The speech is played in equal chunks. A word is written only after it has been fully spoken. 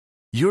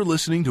You're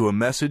listening to a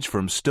message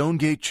from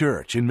Stonegate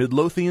Church in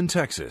Midlothian,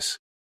 Texas.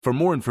 For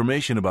more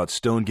information about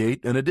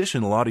Stonegate and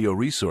additional audio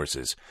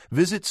resources,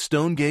 visit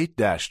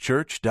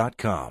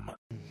stonegate-church.com.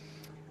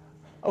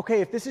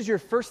 Okay, if this is your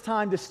first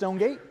time to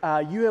Stonegate,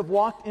 you have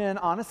walked in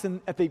on us, and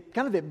at the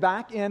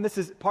back end, this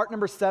is part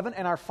number 7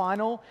 and our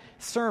final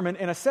sermon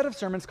in a set of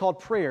sermons called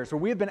Prayers, where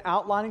we have been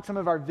outlining some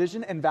of our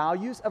vision and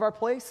values of our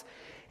place,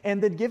 and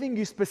then giving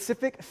you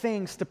specific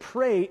things to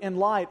pray in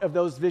light of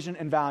those vision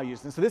and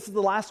values. And so this is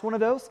the last one of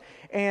those,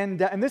 and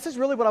this is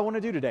really what I want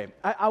to do today.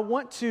 I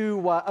want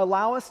to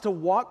allow us to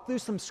walk through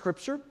some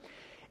scripture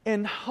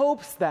in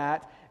hopes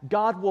that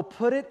God will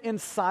put it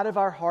inside of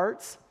our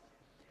hearts,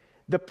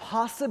 the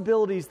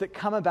possibilities that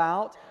come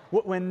about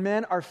when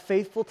men are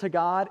faithful to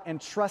God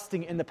and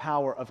trusting in the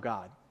power of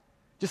God.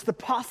 Just the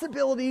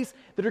possibilities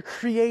that are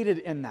created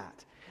in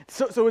that.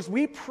 So as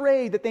we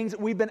pray the things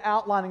that we've been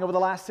outlining over the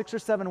last 6 or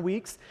 7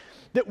 weeks,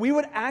 that we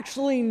would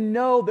actually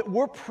know that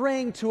we're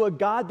praying to a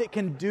God that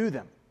can do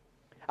them.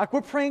 Like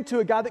we're praying to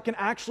a God that can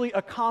actually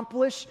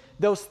accomplish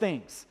those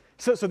things.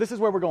 So this is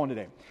where we're going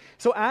today.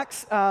 So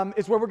Acts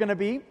is where we're going to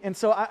be. And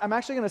so I'm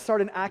actually going to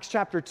start in Acts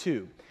chapter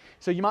 2.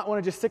 So you might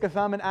want to just stick a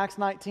thumb in Acts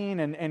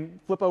 19 and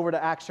flip over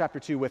to Acts chapter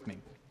 2 with me.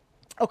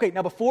 Okay,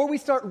 now before we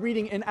start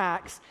reading in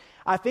Acts,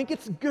 I think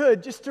it's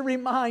good just to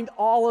remind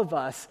all of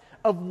us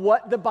of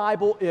what the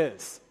Bible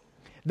is.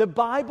 The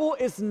Bible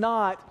is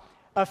not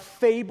a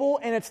fable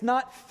and it's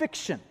not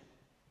fiction.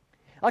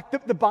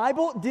 Like the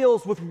Bible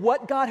deals with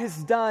what God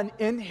has done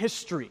in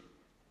history.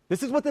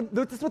 This is what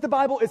the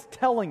Bible is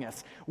telling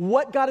us,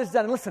 what God has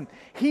done. And listen,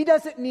 He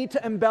doesn't need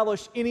to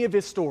embellish any of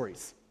His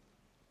stories.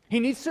 He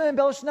needs to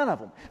embellish none of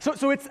them.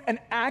 So it's an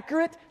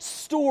accurate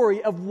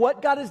story of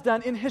what God has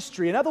done in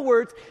history. In other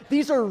words,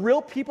 these are real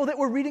people that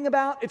we're reading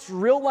about. It's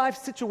real life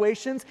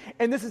situations.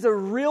 And this is a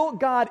real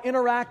God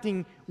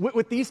interacting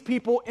with these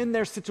people in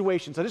their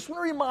situations. I just want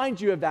to remind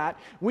you of that.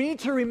 We need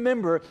to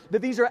remember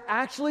that these are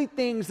actually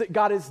things that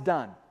God has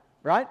done.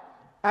 Right?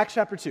 Acts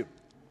chapter 2.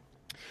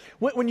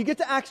 When you get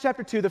to Acts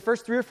chapter 2, the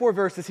first 3 or 4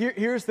 verses,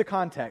 here's the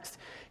context.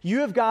 You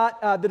have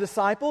got the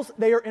disciples.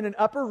 They are in an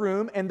upper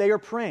room and they are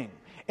praying.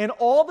 And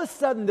all of a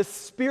sudden, the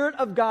Spirit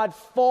of God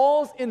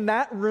falls in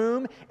that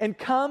room and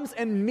comes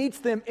and meets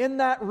them in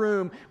that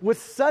room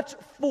with such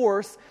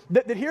force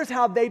that here's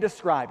how they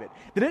describe it.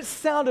 That it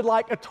sounded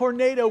like a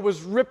tornado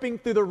was ripping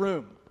through the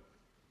room.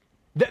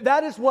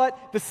 That is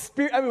what the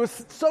Spirit, it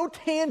was so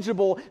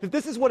tangible that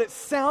this is what it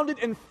sounded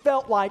and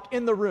felt like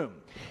in the room.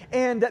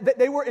 And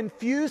they were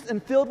infused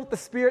and filled with the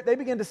Spirit. They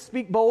began to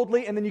speak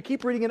boldly. And then you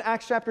keep reading in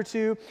Acts chapter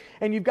 2,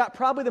 and you've got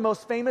probably the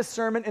most famous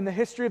sermon in the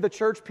history of the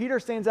church. Peter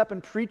stands up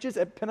and preaches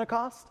at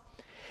Pentecost.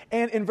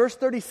 And in verse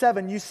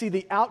 37, you see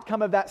the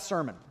outcome of that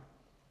sermon.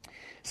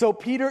 So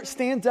Peter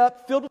stands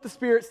up, filled with the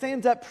Spirit,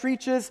 stands up,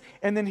 preaches,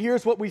 and then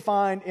here's what we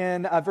find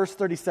in verse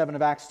 37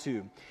 of Acts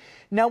 2.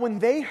 Now, when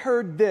they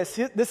heard this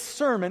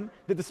sermon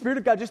that the Spirit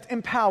of God just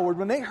empowered,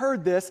 when they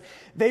heard this,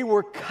 they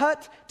were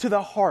cut to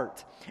the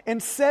heart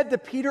and said to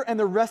Peter and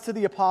the rest of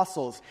the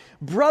apostles,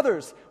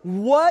 "Brothers,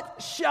 what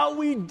shall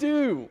we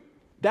do?"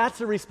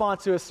 That's a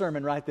response to a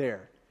sermon right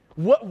there.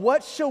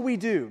 What shall we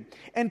do?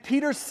 And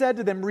Peter said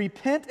to them,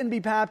 "Repent and be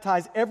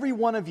baptized, every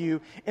one of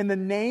you, in the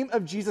name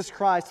of Jesus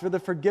Christ for the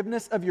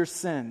forgiveness of your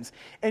sins,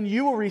 and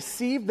you will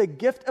receive the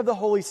gift of the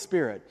Holy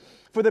Spirit.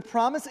 For the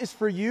promise is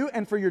for you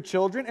and for your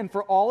children and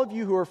for all of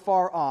you who are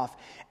far off,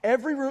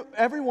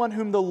 everyone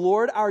whom the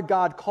Lord our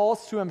God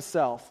calls to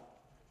Himself."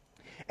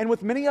 And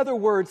with many other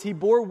words, he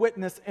bore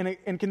witness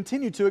and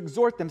continued to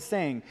exhort them,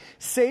 saying,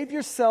 "Save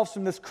yourselves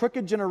from this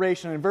crooked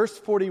generation." In verse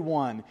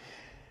 41,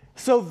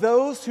 so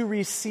those who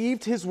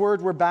received His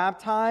word were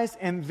baptized,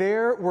 and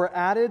there were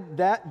added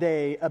that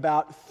day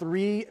about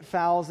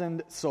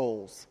 3,000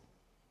 souls.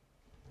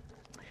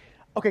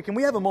 Okay, can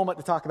we have a moment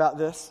to talk about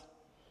this?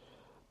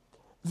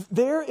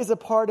 There is a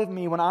part of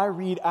me when I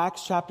read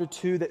Acts chapter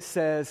 2 that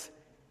says,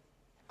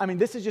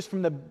 this is just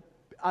from the,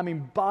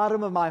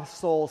 bottom of my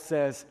soul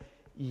says,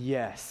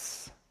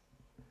 yes,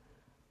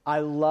 I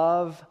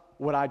love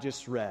what I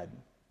just read.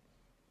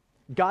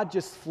 God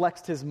just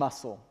flexed His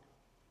muscle.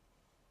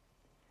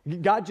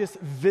 God just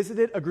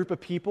visited a group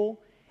of people.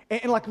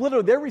 And like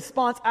literally their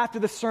response after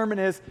the sermon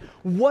is,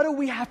 what do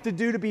we have to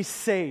do to be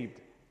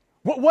saved?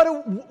 What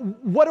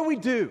do we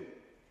do?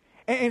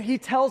 And He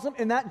tells them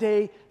in that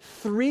day,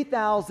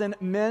 3,000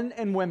 men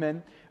and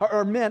women,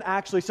 or men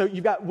actually, so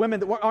you've got women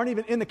that aren't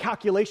even in the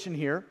calculation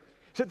here.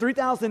 So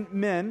 3,000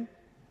 men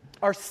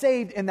are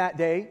saved in that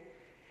day.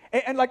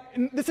 And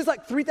this is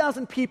like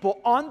 3,000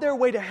 people on their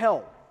way to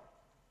hell.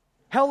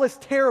 Hell is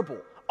terrible.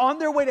 On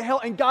their way to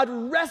hell, and God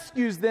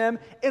rescues them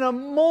in a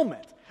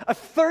moment. A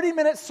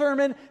 30-minute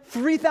sermon,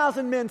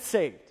 3,000 men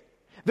saved.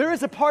 There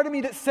is a part of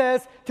me that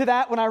says to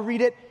that when I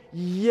read it,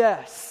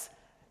 yes.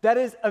 That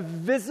is a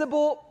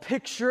visible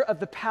picture of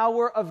the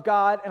power of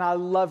God, and I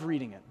love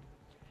reading it.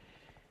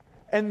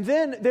 And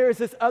then there is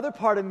this other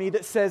part of me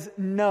that says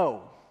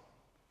no.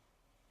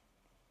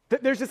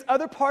 There's this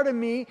other part of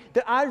me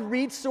that I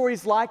read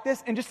stories like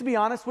this, and just to be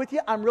honest with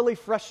you, I'm really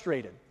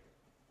frustrated.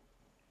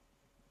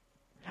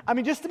 I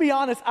mean, just to be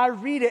honest, I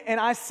read it and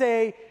I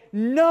say,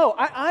 no,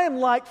 I am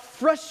like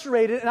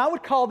frustrated, and I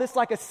would call this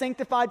like a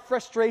sanctified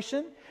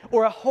frustration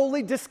or a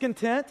holy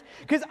discontent,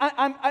 because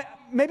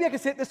maybe I can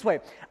say it this way.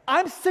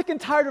 I'm sick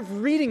and tired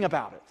of reading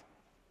about it.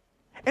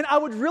 And I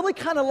would really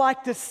kind of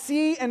like to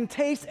see and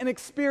taste and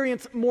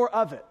experience more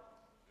of it.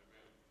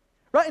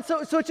 Right? And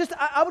so it's just,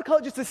 I would call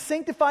it just a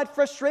sanctified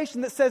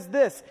frustration that says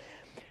this.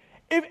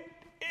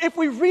 If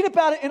we read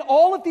about it in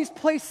all of these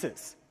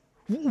places,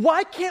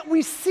 why can't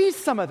we see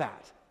some of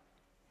that?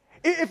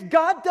 If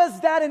God does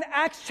that in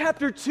Acts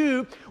chapter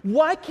 2,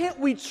 why can't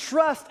we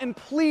trust and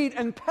plead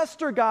and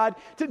pester God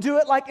to do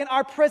it like in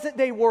our present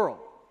day world?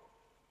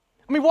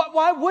 I mean,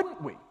 why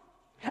wouldn't we?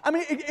 I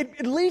mean,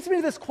 it leads me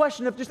to this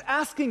question of just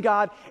asking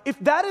God, if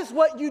that is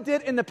what you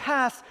did in the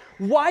past,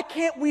 why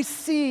can't we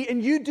see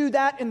and you do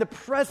that in the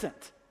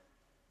present?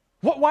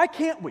 Why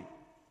can't we?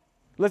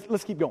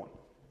 Let's keep going.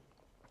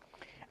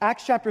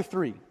 Acts chapter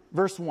 3,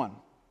 verse 1.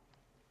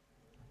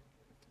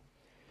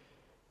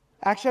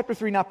 Acts chapter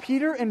 3, now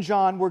Peter and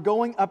John were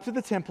going up to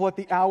the temple at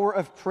the hour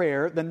of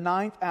prayer, the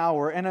 9th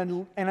hour,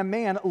 and a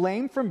man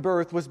lame from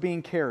birth was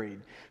being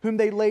carried, whom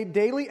they laid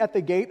daily at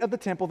the gate of the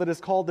temple that is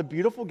called the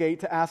Beautiful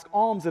Gate to ask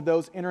alms of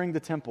those entering the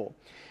temple.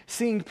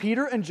 Seeing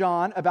Peter and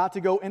John about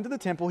to go into the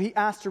temple, he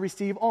asked to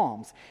receive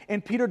alms.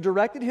 And Peter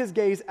directed his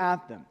gaze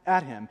at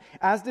him,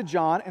 as did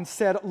John, and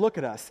said, "Look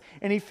at us."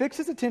 And he fixed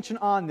his attention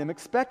on them,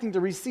 expecting to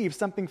receive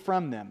something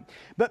from them.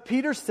 But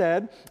Peter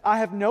said, "I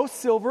have no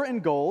silver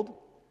and gold,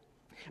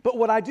 but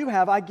what I do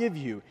have, I give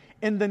you.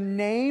 In the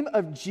name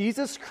of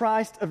Jesus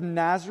Christ of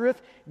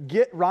Nazareth,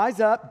 rise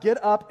up, get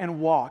up, and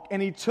walk."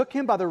 And he took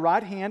him by the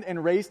right hand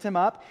and raised him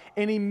up.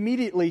 And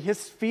immediately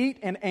his feet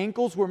and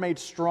ankles were made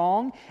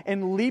strong.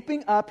 And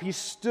leaping up, he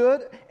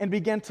stood and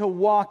began to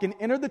walk and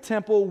entered the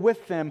temple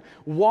with them,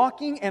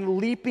 walking and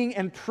leaping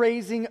and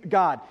praising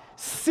God.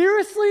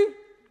 Seriously?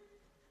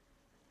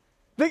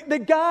 The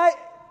guy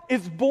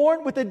is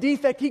born with a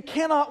defect. He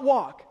cannot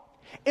walk.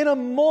 In a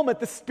moment,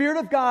 the Spirit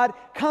of God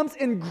comes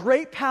in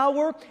great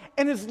power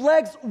and his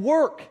legs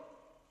work.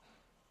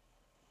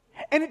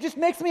 And it just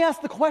makes me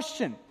ask the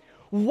question,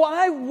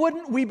 why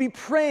wouldn't we be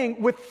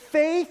praying with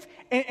faith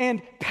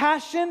and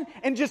passion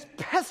and just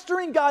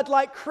pestering God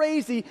like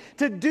crazy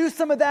to do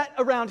some of that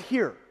around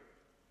here?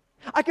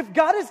 Like, if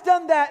God has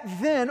done that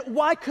then,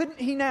 why couldn't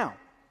he now?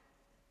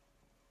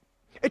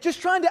 It's just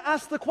trying to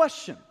ask the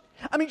question.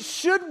 I mean,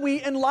 should we,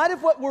 in light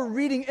of what we're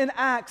reading in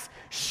Acts,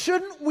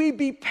 shouldn't we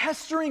be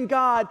pestering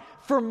God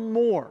for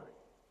more?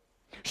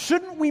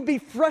 Shouldn't we be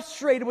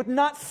frustrated with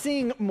not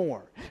seeing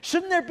more?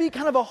 Shouldn't there be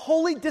kind of a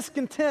holy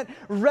discontent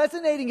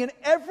resonating in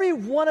every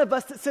one of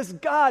us that says,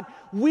 God,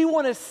 we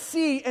want to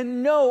see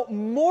and know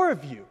more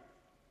of you?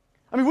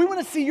 I mean, we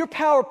want to see your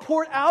power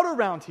poured out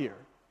around here.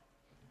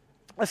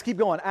 Let's keep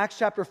going. Acts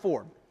chapter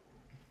 4.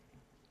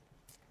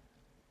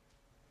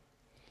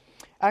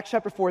 Acts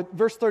chapter 4,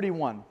 verse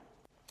 31.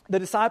 The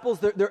disciples,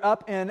 they're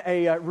up in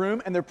a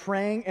room and they're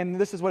praying, and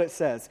this is what it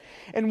says.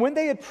 And when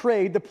they had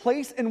prayed, the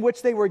place in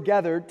which they were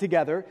gathered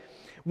together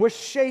was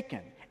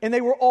shaken, and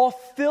they were all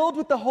filled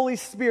with the Holy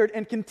Spirit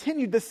and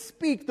continued to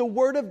speak the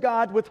word of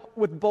God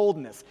with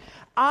boldness.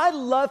 I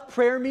love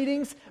prayer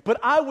meetings, but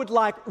I would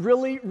like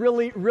really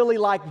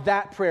like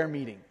that prayer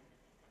meeting.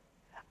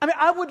 I mean,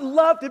 I would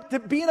love to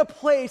be in a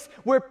place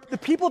where the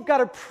people of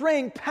God are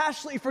praying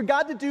passionately for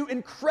God to do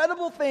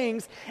incredible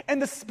things,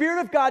 and the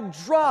Spirit of God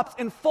drops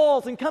and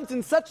falls and comes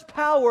in such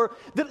power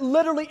that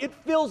literally it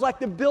feels like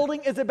the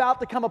building is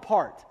about to come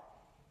apart.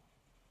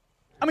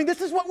 I mean,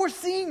 this is what we're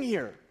seeing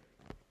here.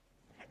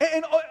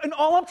 And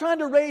all I'm trying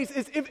to raise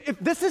is if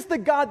this is the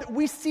God that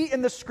we see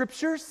in the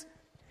Scriptures,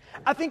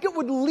 I think it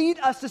would lead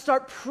us to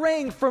start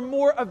praying for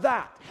more of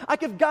that.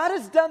 Like, if God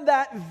has done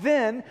that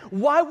then,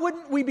 why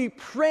wouldn't we be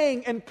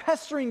praying and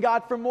pestering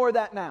God for more of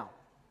that now?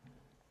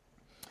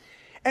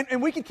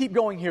 And we can keep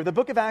going here. The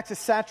book of Acts is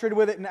saturated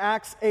with it. In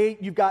Acts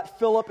 8, you've got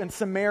Philip and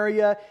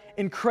Samaria,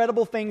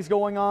 incredible things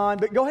going on.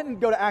 But go ahead and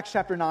go to Acts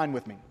chapter 9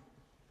 with me.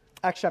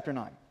 Acts chapter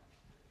 9,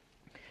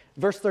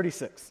 verse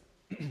 36.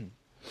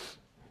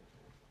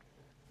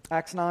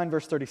 Acts 9,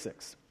 verse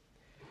 36.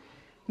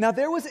 Now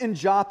there was in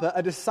Joppa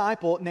a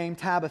disciple named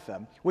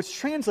Tabitha, which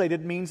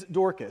translated means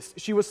Dorcas.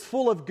 She was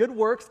full of good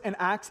works and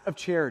acts of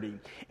charity.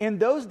 In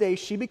those days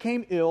she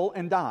became ill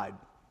and died.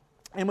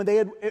 And when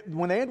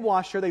they had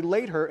washed her, they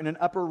laid her in an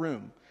upper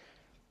room.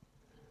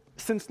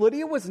 Since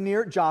Lydia was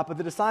near Joppa,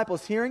 the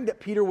disciples, hearing that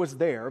Peter was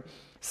there,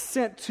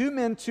 sent 2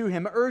 men to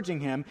him,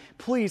 urging him,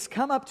 "Please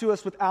come up to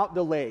us without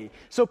delay."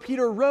 So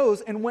Peter rose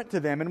and went to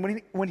them.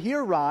 And when he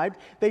arrived,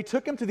 they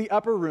took him to the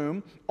upper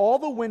room. All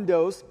the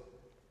widows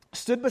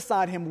stood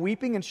beside him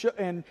weeping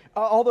and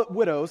all the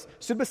widows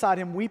stood beside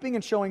him weeping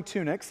and showing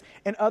tunics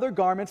and other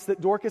garments that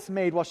Dorcas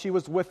made while she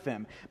was with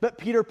them. But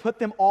Peter put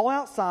them all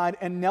outside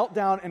and knelt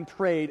down and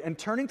prayed. And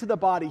turning to the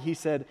body, he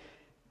said,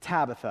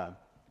 "Tabitha,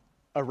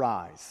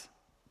 arise."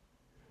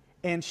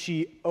 And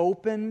she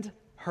opened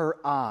her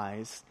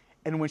eyes,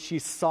 and when she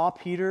saw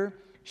Peter,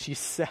 she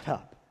sat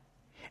up.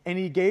 And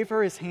he gave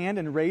her his hand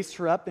and raised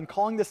her up. Then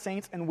calling the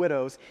saints and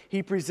widows,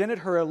 he presented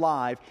her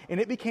alive. And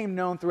it became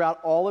known throughout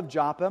all of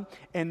Joppa,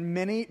 and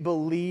many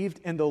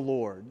believed in the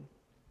Lord.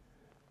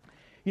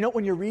 You know,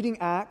 when you're reading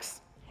Acts,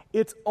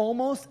 it's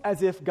almost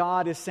as if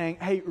God is saying,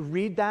 hey,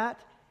 read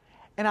that,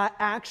 and I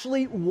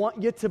actually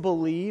want you to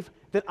believe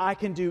that I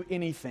can do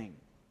anything.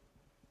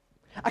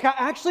 Like, I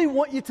actually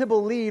want you to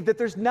believe that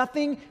there's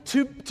nothing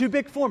too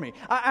big for me.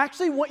 I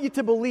actually want you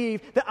to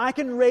believe that I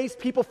can raise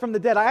people from the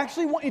dead. I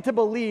actually want you to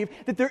believe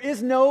that there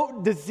is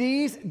no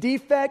disease,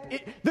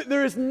 defect, that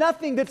there is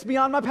nothing that's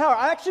beyond my power.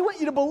 I actually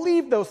want you to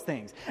believe those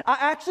things. I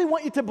actually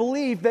want you to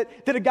believe that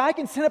a guy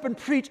can stand up and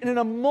preach, and in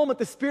a moment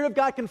the Spirit of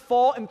God can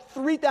fall and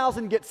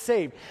 3,000 get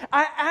saved.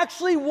 I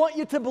actually want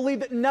you to believe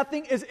that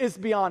nothing is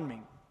beyond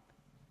me.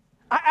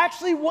 I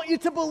actually want you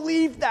to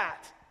believe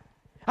that.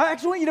 I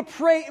actually want you to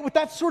pray with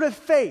that sort of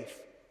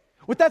faith,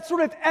 with that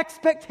sort of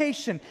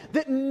expectation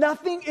that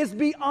nothing is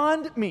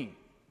beyond me.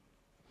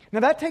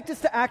 Now that takes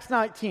us to Acts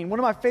 19, one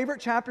of my favorite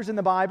chapters in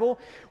the Bible,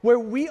 where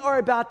we are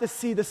about to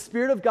see the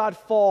Spirit of God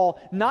fall,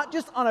 not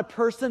just on a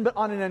person, but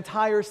on an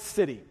entire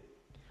city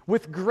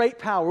with great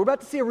power. We're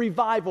about to see a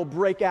revival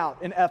break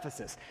out in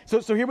Ephesus.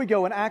 So here we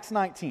go in Acts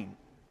 19.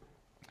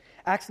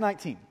 Acts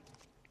 19.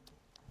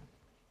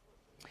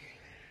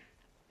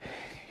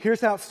 Here's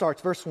how it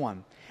starts, verse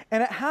 1.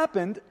 And it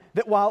happened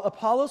that while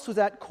Apollos was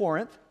at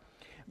Corinth,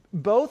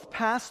 both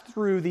passed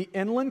through the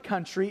inland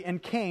country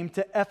and came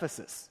to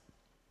Ephesus.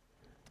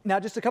 Now,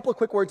 just a couple of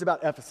quick words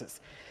about Ephesus.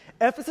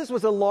 Ephesus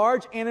was a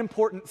large and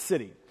important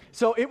city.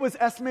 So it was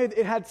estimated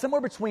it had somewhere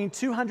between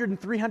 200 and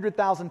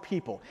 300,000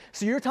 people.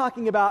 So you're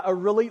talking about a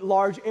really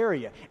large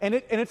area. And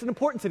it's an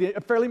important city,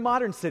 a fairly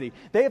modern city.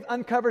 They have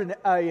uncovered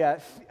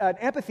an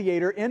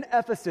amphitheater in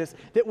Ephesus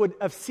that would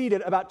have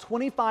seated about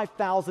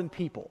 25,000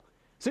 people.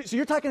 So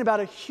you're talking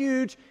about a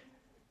huge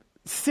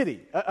city,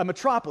 a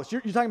metropolis.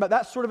 You're talking about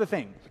that sort of a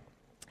thing.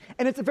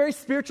 And it's a very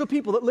spiritual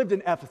people that lived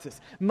in Ephesus.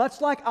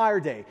 Much like our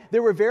day,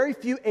 there were very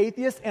few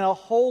atheists and a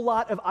whole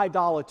lot of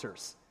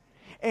idolaters.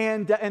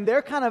 And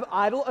their kind of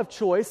idol of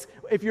choice,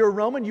 if you're a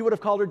Roman, you would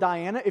have called her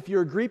Diana. If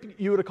you're a Greek,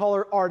 you would have called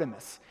her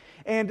Artemis.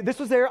 And this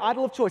was their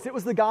idol of choice. It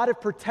was the god of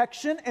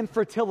protection and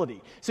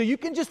fertility. So you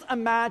can just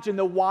imagine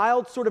the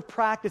wild sort of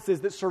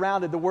practices that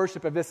surrounded the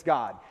worship of this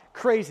god.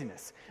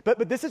 Craziness.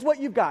 But this is what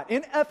you've got.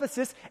 In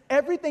Ephesus,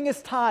 everything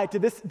is tied to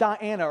this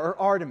Diana or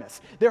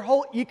Artemis. Their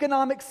whole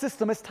economic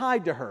system is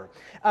tied to her.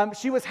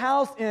 She was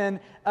housed in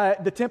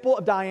the temple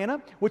of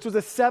Diana, which was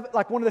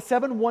one of the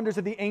seven wonders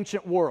of the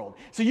ancient world.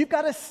 So you've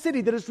got a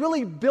city that is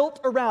really built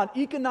around,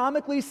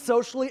 economically,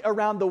 socially,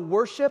 around the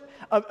worship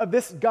of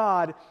this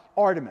god,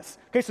 Artemis.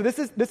 Okay, so this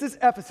is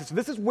Ephesus. So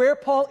this is where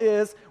Paul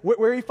is,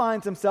 where he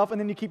finds himself,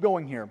 and then you keep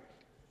going here.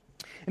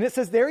 And it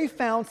says, there he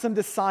found some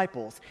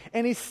disciples,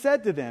 and he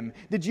said to them,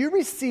 did you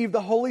receive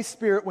the Holy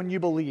Spirit when you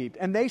believed?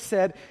 And they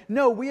said,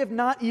 no, we have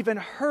not even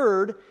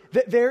heard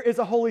that there is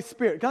a Holy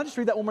Spirit. Can I just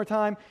read that one more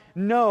time?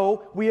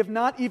 No, we have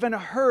not even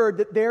heard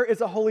that there is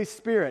a Holy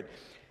Spirit.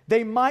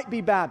 They might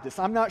be Baptists.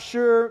 I'm not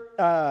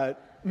sure.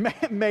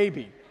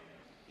 Maybe.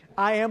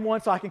 I am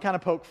one, so I can kind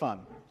of poke fun.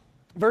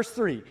 Verse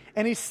 3,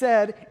 and he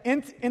said,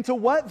 into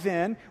what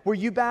then were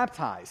you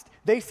baptized?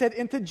 They said,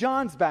 into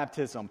John's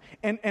baptism.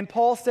 And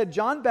Paul said,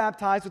 John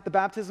baptized with the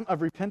baptism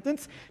of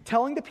repentance,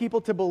 telling the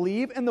people to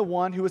believe in the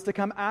one who was to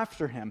come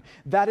after him,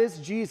 that is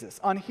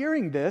Jesus. On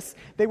hearing this,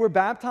 they were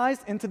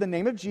baptized into the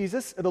name of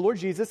Jesus, the Lord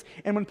Jesus,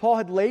 and when Paul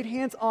had laid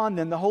hands on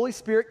them, the Holy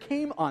Spirit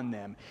came on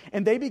them,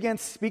 and they began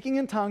speaking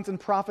in tongues and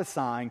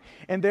prophesying,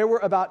 and there were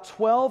about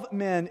 12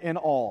 men in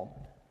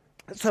all.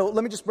 So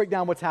let me just break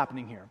down what's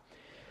happening here.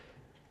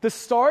 The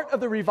start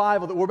of the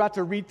revival that we're about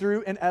to read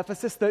through in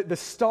Ephesus, the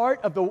start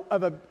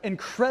of an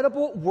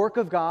incredible work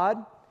of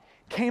God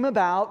came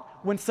about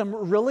when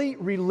some really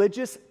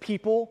religious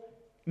people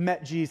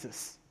met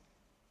Jesus.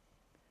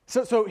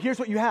 So here's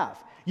what you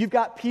have. You've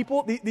got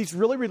people, these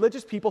really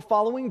religious people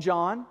following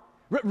John,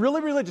 really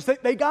religious.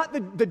 They got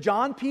the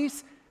John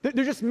piece.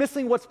 They're just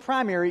missing what's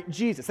primary,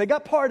 Jesus. They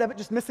got part of it,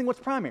 just missing what's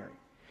primary.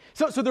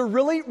 So they're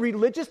really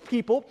religious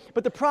people,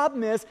 but the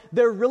problem is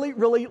they're really,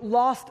 really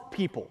lost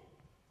people.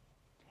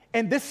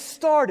 And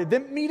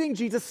them meeting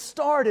Jesus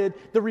started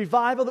the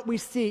revival that we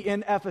see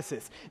in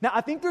Ephesus. Now,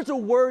 I think there's a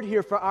word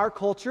here for our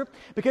culture,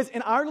 because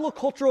in our little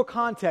cultural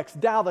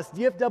context, Dallas,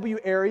 DFW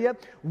area,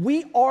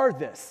 we are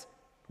this.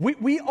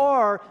 We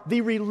are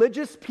the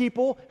religious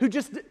people who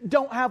just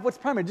don't have what's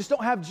primary, just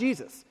don't have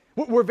Jesus.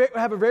 We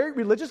have a very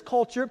religious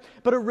culture,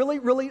 but a really,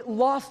 really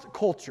lost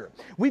culture.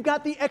 We've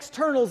got the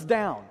externals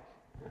down.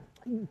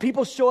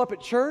 People show up at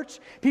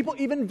church. People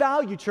even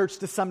value church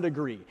to some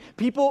degree.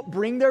 People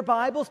bring their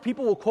Bibles.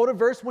 People will quote a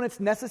verse when it's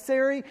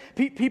necessary.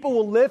 People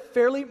will live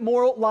fairly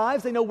moral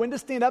lives. They know when to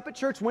stand up at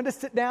church, when to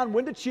sit down,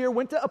 when to cheer,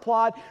 when to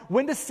applaud,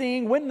 when to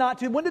sing, when not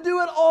to, when to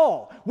do it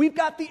all. We've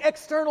got the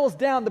externals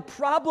down. The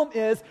problem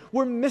is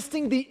we're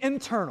missing the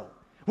internal.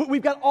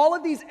 We've got all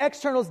of these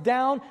externals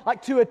down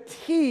like to a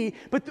T,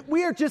 but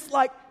we are just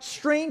like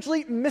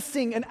strangely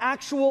missing an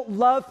actual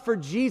love for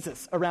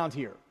Jesus around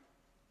here.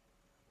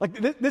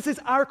 Like this is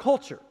our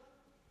culture.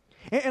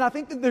 And I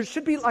think that there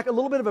should be like a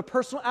little bit of a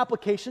personal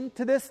application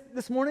to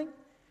this morning.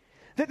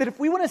 That if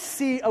we want to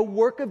see a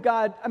work of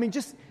God,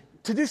 just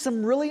to do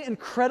some really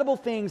incredible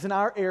things in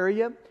our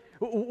area,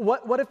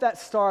 what if that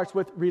starts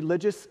with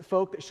religious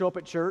folk that show up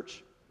at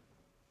church,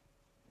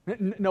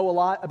 know a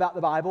lot about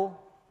the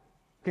Bible,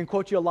 can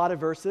quote you a lot of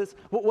verses?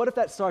 What if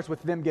that starts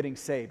with them getting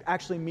saved,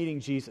 actually meeting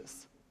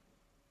Jesus?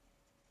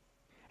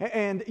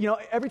 And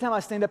every time I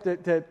stand up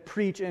to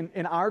preach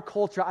in our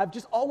culture, I've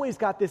just always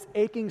got this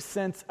aching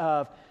sense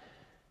of,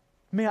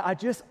 man, I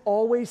just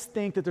always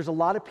think that there's a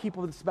lot of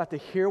people that's about to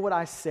hear what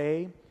I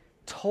say,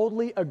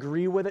 totally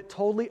agree with it,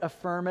 totally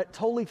affirm it,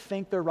 totally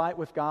think they're right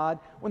with God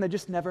when they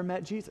just never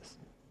met Jesus.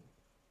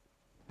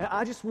 And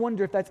I just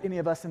wonder if that's any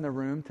of us in the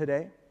room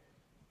today.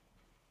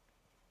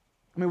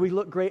 We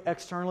look great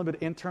externally, but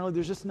internally,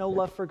 there's just no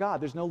love for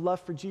God. There's no love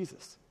for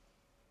Jesus.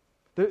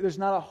 There's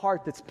not a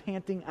heart that's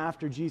panting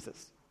after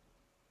Jesus.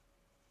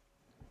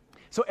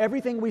 So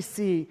everything we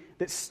see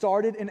that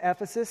started in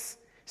Ephesus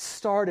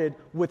started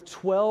with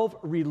 12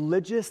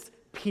 religious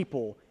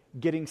people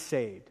getting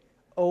saved.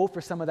 Oh,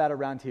 for some of that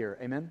around here.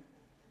 Amen?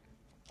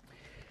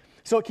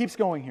 So it keeps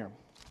going here.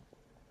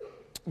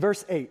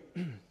 Verse 8.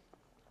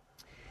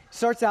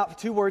 Starts out with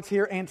 2 words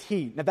here, and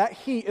he. Now that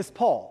he is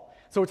Paul.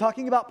 So we're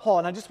talking about Paul,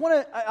 and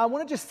I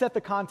want to just set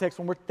the context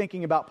when we're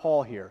thinking about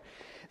Paul here.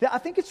 I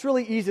think it's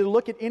really easy to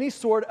look at any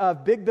sort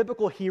of big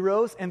biblical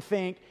heroes and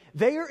think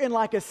they are in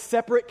like a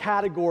separate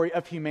category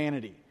of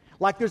humanity.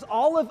 Like there's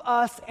all of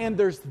us and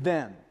there's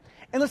them.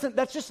 And listen,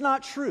 that's just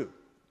not true.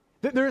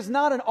 There is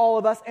not an all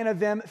of us and a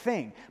them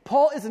thing.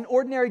 Paul is an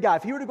ordinary guy.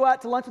 If he were to go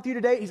out to lunch with you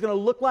today, he's going to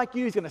look like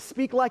you. He's going to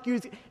speak like you.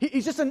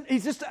 He's just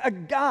a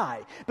guy.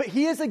 But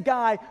he is a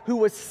guy who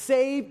was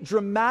saved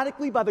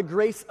dramatically by the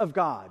grace of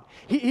God.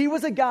 He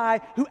was a guy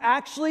who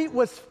actually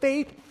was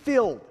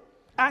faith-filled.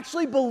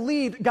 Actually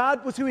believed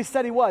God was who he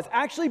said he was.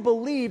 Actually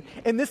believed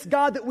in this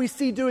God that we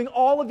see doing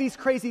all of these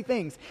crazy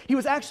things. He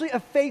was actually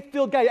a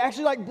faith-filled guy. He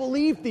actually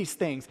believed these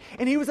things.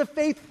 And he was a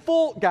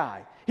faithful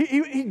guy.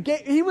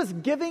 He was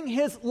giving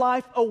his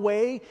life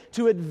away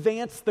to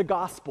advance the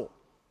gospel.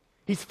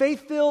 He's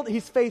faith-filled,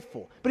 he's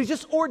faithful. But he's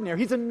just ordinary.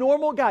 He's a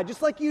normal guy,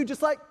 just like you,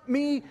 just like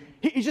me.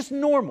 He's just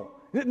normal.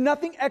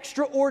 Nothing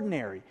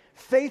extraordinary.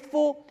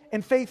 Faithful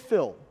and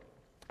faith-filled.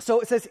 So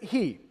it says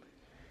he.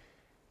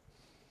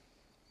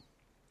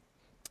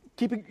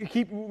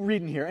 Keep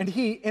reading here. And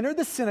he entered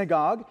the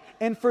synagogue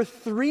and for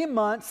 3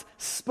 months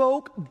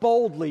spoke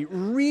boldly,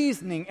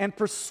 reasoning and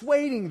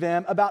persuading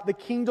them about the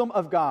kingdom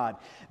of God.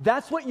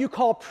 That's what you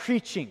call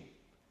preaching.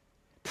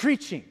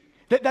 Preaching.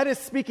 That is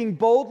speaking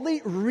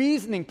boldly,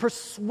 reasoning,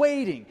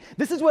 persuading.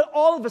 This is what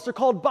all of us are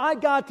called by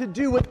God to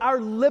do with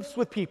our lips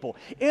with people,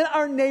 in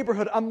our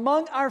neighborhood,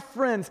 among our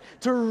friends,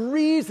 to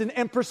reason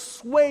and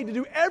persuade, to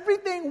do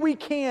everything we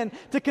can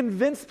to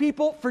convince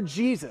people for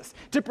Jesus,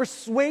 to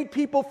persuade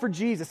people for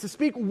Jesus, to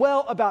speak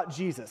well about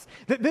Jesus.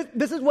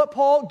 This is what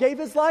Paul gave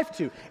his life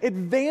to,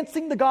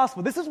 advancing the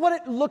gospel. This is what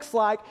it looks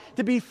like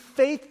to be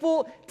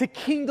faithful to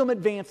kingdom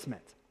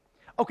advancement.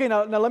 Okay,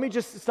 now let me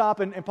just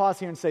stop and pause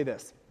here and say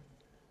this.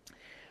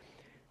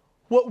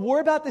 What we're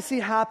about to see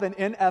happen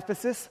in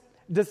Ephesus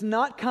does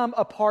not come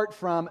apart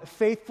from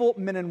faithful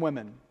men and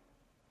women.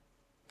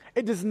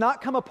 It does not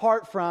come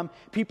apart from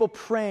people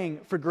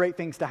praying for great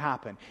things to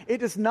happen. It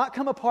does not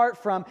come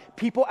apart from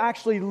people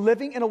actually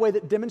living in a way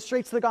that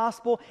demonstrates the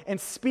gospel and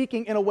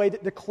speaking in a way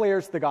that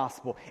declares the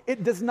gospel.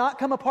 It does not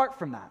come apart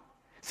from that.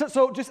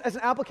 So just as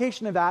an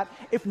application of that,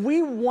 if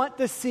we want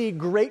to see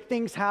great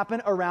things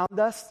happen around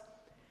us,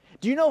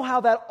 do you know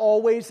how that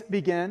always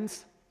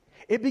begins?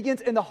 It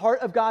begins in the heart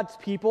of God's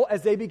people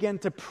as they begin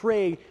to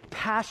pray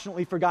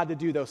passionately for God to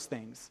do those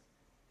things.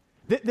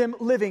 Them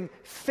living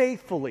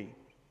faithfully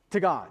to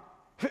God,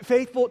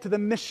 faithful to the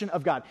mission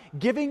of God,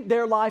 giving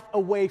their life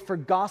away for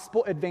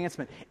gospel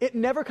advancement. It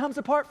never comes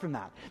apart from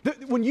that.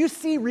 When you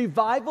see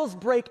revivals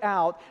break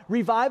out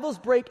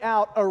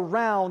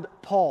around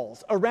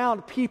Paul's,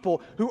 around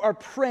people who are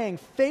praying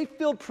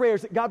faith-filled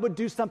prayers that God would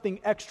do something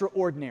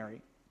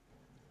extraordinary.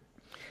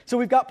 So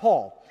we've got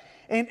Paul.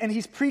 And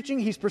he's preaching,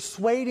 he's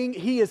persuading,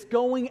 he is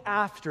going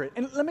after it.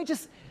 And let me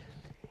just,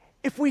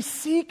 if we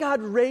see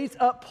God raise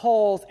up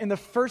Paul's in the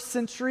first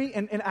century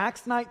in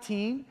Acts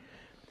 19,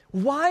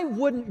 why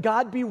wouldn't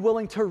God be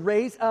willing to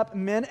raise up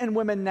men and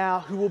women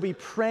now who will be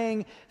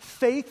praying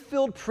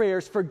faith-filled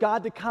prayers for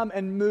God to come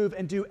and move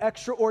and do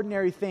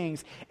extraordinary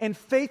things? And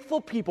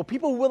faithful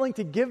people willing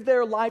to give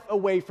their life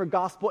away for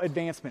gospel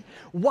advancement.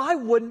 Why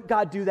wouldn't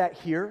God do that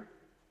here?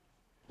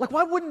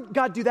 Why wouldn't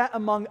God do that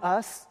among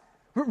us?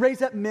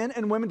 Raise up men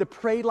and women to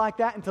pray like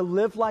that and to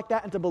live like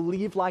that and to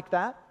believe like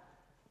that?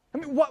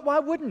 Why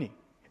wouldn't he?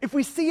 If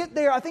we see it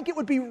there, I think it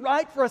would be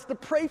right for us to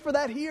pray for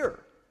that here.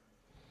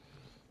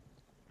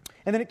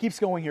 And then it keeps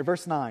going here,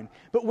 verse 9.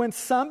 But when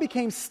some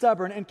became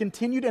stubborn and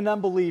continued in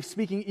unbelief,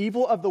 speaking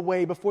evil of the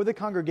way before the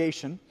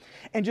congregation,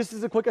 and just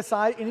as a quick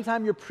aside,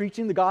 anytime you're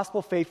preaching the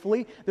gospel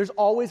faithfully, there's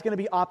always going to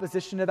be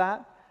opposition to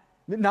that.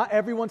 Not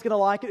everyone's going to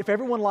like it. If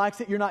everyone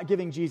likes it, you're not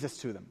giving Jesus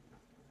to them.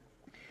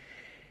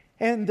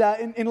 And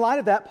in light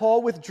of that,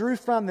 Paul withdrew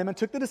from them and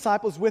took the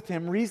disciples with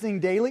him, reasoning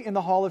daily in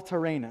the hall of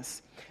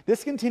Tyrannus.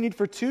 This continued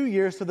for 2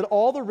 years, so that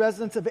all the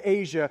residents of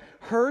Asia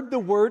heard the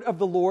word of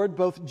the Lord,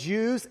 both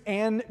Jews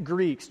and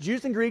Greeks.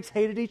 Jews and Greeks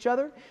hated each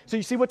other. So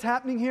you see what's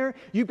happening here?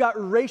 You've got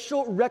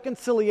racial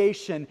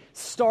reconciliation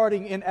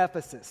starting in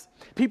Ephesus.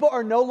 People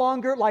are no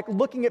longer like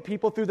looking at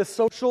people through the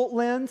social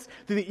lens,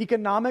 through the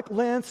economic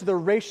lens, through the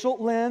racial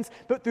lens,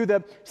 but through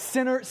the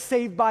sinner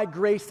saved by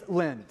grace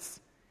lens.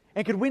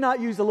 And could we not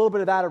use a little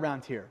bit of that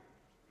around here?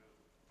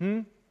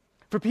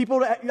 For people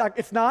to, like,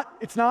 it's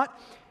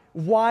not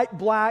white,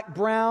 black,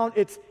 brown.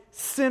 It's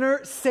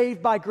sinner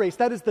saved by grace.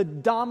 That is the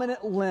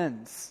dominant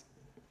lens.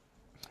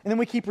 And then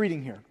we keep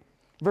reading here.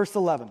 Verse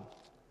 11.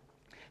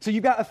 So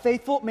you've got a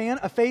faithful man,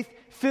 a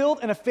faith-filled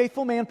and a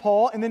faithful man,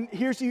 Paul. And then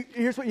here's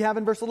what you have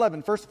in verse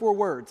 11, first 4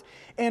 words.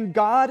 And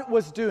God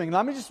was doing.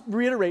 Let me just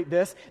reiterate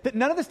this, that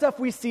none of the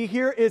stuff we see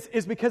here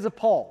is because of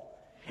Paul.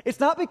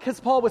 It's not because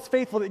Paul was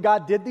faithful that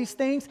God did these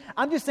things.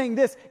 I'm just saying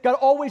this. God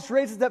always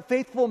raises up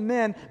faithful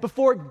men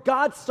before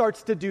God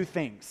starts to do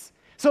things.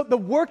 So the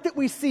work that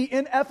we see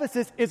in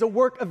Ephesus is a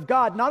work of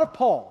God, not of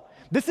Paul.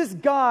 This is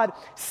God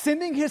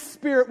sending his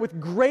Spirit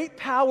with great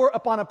power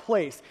upon a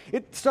place.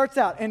 It starts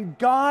out, and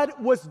God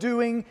was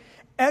doing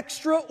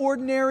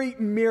extraordinary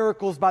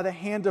miracles by the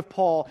hand of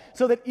Paul,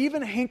 so that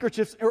even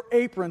handkerchiefs or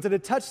aprons that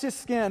had touched his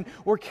skin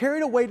were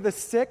carried away to the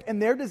sick, and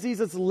their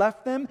diseases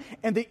left them,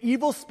 and the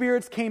evil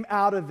spirits came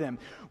out of them.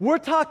 We're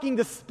talking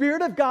the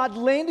Spirit of God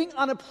landing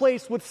on a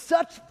place with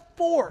such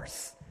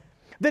force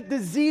that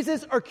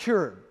diseases are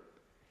cured.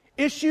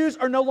 Issues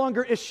are no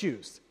longer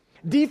issues.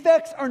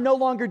 Defects are no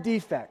longer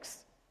defects.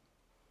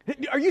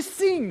 Are you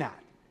seeing that?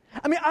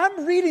 I mean,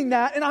 I'm reading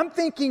that and I'm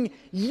thinking,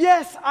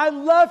 yes, I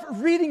love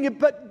reading it,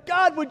 but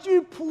God, would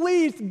you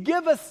please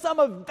give us some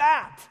of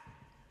that?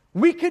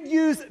 We could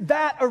use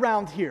that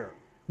around here.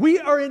 We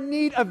are in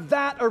need of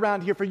that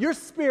around here, for your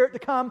Spirit to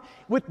come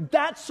with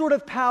that sort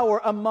of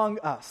power among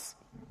us.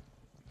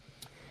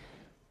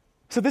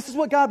 So this is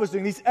what God was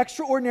doing, these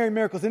extraordinary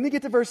miracles. Then we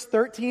get to verse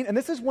 13, and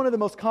this is one of the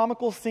most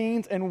comical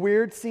scenes and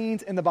weird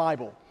scenes in the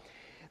Bible.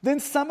 Then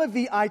some of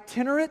the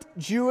itinerant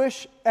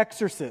Jewish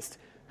exorcists.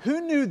 Who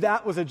knew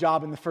that was a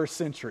job in the first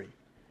century?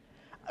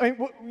 I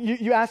mean,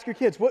 you ask your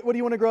kids, what do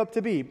you want to grow up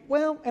to be?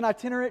 Well, an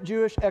itinerant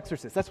Jewish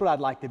exorcist. That's what I'd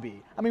like to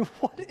be. I mean,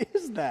 what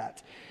is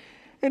that?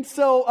 And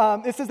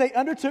so it says they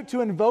undertook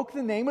to invoke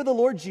the name of the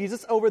Lord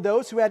Jesus over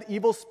those who had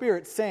evil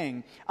spirits,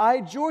 saying, I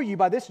adjure you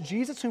by this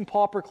Jesus whom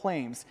Paul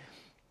proclaims.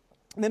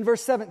 And then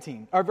verse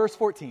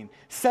 14,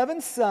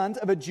 7 sons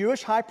of a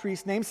Jewish high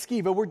priest named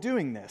Sceva were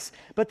doing this.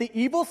 But the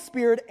evil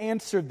spirit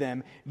answered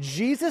them,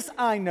 Jesus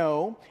I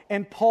know,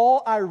 and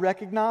Paul I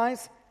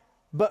recognize,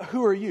 but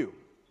who are you?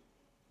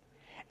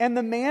 And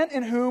the man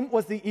in whom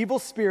was the evil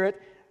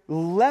spirit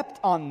leapt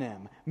on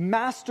them,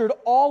 mastered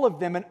all of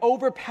them, and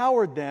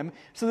overpowered them,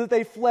 so that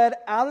they fled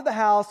out of the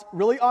house,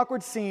 really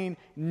awkward scene,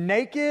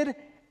 naked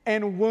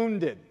and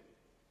wounded.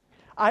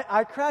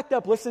 I cracked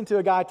up listening to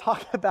a guy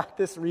talk about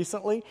this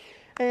recently.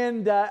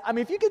 And, I mean,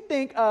 if you could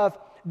think of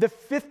the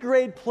 5th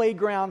grade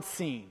playground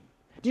scene.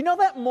 Do you know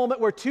that moment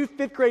where 2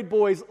 5th grade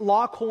boys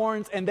lock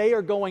horns and they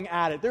are going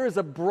at it? There is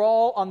a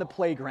brawl on the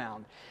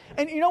playground.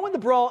 And you know when the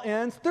brawl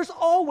ends, there's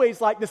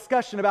always like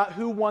discussion about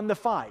who won the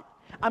fight.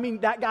 I mean,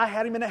 that guy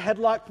had him in a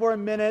headlock for a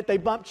minute. They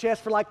bumped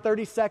chests for like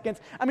 30 seconds.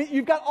 I mean,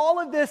 you've got all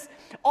of this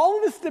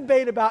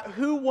debate about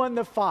who won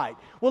the fight.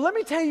 Well, let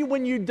me tell you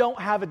when you don't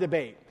have a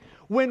debate.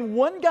 When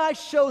one guy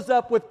shows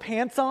up with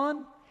pants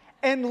on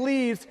and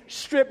leaves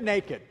stripped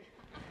naked.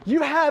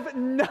 You have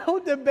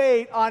no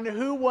debate on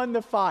who won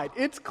the fight.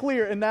 It's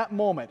clear in that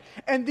moment.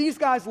 And these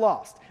guys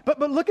lost. But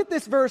look at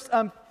this verse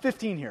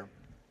 15 here.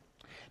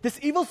 This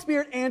evil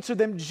spirit answered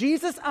them,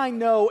 Jesus I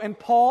know, and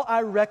Paul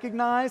I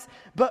recognize,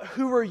 but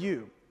who are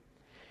you?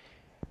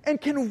 And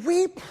can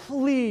we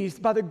please,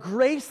 by the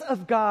grace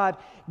of God,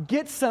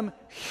 get some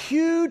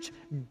huge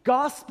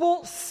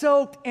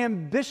gospel-soaked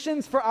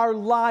ambitions for our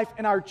life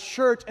and our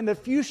church in the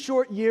few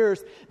short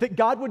years that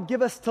God would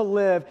give us to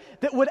live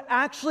that would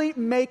actually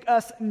make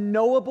us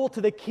knowable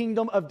to the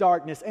kingdom of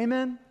darkness?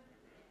 Amen?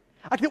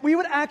 Like that we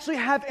would actually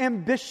have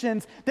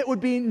ambitions that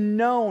would be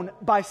known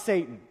by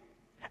Satan.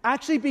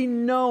 Actually be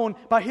known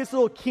by his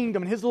little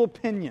kingdom and his little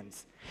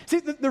opinions. See,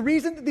 the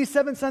reason that these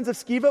 7 sons of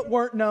Sceva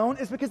weren't known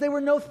is because they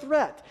were no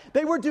threat.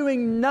 They were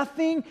doing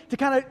nothing to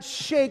kind of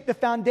shake the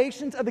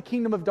foundations of the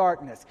kingdom of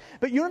darkness.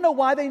 But you don't know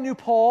why they knew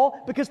Paul?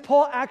 Because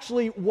Paul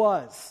actually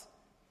was.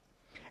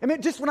 I mean,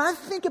 just when I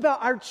think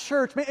about our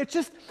church, man,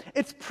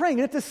 it's praying.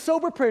 And it's a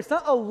sober prayer. It's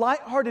not a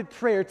lighthearted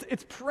prayer.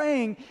 It's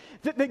praying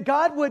that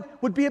God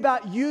would be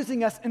about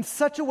using us in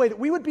such a way that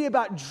we would be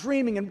about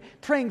dreaming and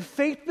praying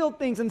faith-filled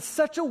things in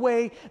such a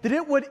way that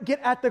it would get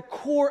at the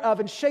core of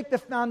and shake the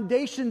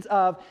foundations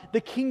of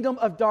the kingdom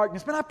of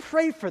darkness. Man, I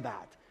pray for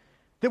that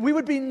we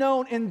would be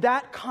known in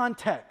that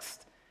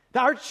context,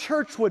 that our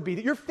church would be,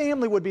 that your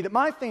family would be, that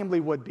my family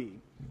would be.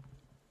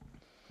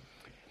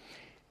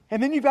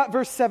 And then you've got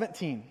verse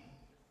 17.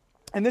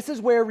 And this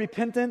is where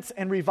repentance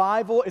and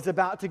revival is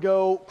about to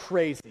go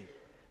crazy.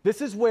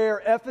 This is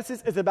where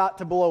Ephesus is about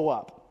to blow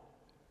up.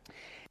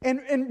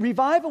 And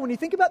revival, when you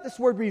think about this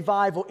word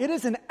revival, it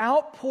is an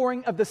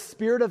outpouring of the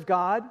Spirit of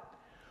God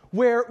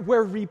where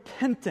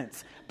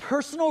repentance,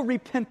 personal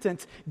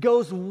repentance,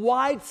 goes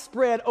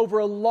widespread over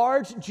a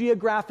large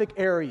geographic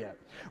area.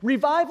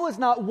 Revival is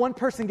not one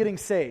person getting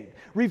saved.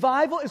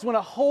 Revival is when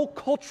a whole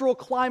cultural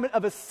climate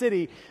of a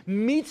city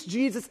meets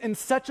Jesus in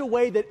such a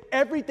way that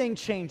everything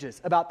changes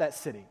about that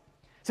city.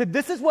 So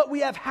this is what we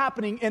have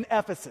happening in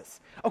Ephesus.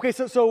 Okay,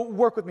 so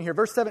work with me here.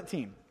 Verse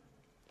 17.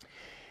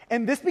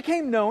 And this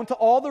became known to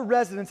all the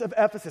residents of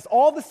Ephesus,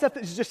 all the stuff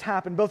that just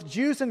happened, both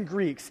Jews and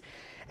Greeks.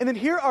 And then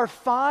here are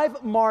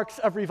 5 marks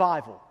of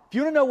revival. If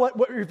you want to know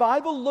what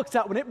revival looks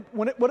at,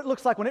 what it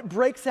looks like when it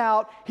breaks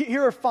out,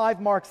 here are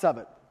 5 marks of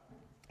it.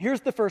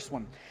 Here's the first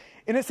one.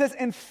 And it says,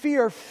 and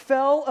fear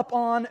fell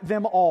upon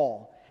them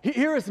all.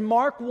 Here is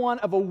mark 1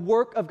 of a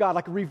work of God,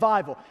 like a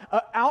revival,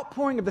 an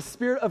outpouring of the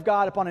Spirit of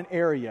God upon an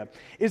area.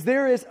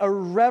 There is a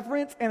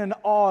reverence and an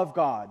awe of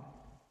God.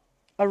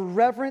 A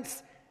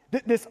reverence.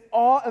 This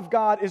awe of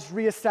God is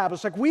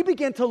reestablished. Like we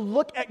begin to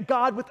look at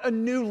God with a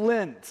new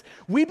lens.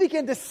 We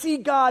begin to see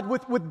God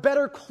with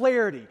better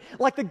clarity.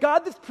 Like the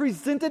God that's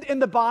presented in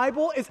the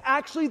Bible is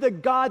actually the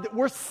God that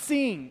we're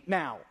seeing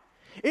now.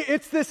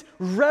 It's this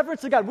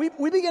reverence of God.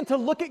 We begin to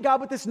look at God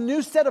with this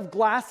new set of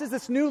glasses,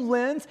 this new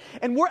lens,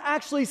 and we're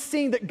actually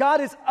seeing that God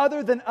is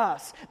other than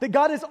us, that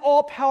God is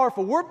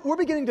all-powerful. We're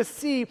beginning to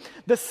see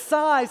the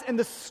size and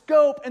the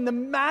scope and the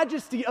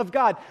majesty of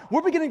God.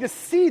 We're beginning to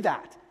see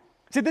that.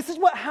 See, this is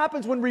what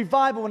happens when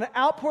revival, when an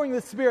outpouring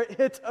of the Spirit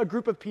hits a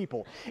group of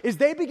people, is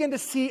they begin to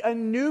see a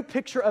new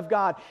picture of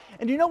God.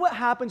 And do you know what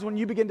happens when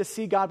you begin to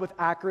see God with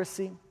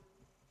accuracy?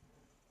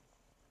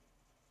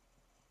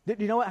 Do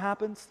you know what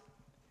happens?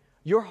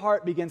 Your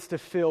heart begins to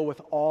fill with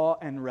awe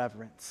and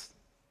reverence.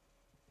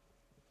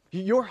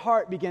 Your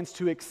heart begins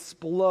to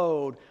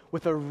explode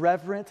with a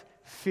reverent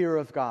fear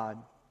of God.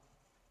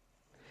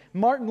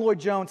 Martin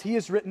Lloyd-Jones, he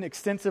has written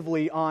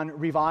extensively on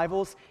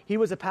revivals. He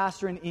was a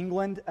pastor in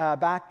England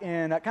back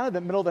in kind of the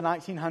middle of the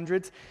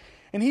 1900s.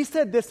 And he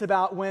said this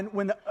about when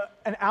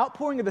an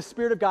outpouring of the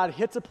Spirit of God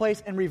hits a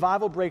place and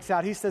revival breaks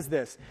out. He says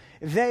this,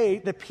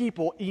 the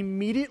people,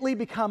 immediately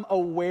become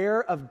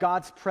aware of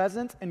God's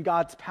presence and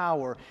God's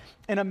power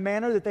in a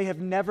manner that they have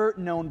never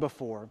known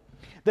before.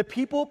 The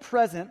people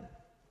present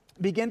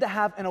begin to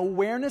have an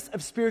awareness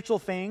of spiritual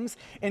things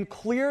and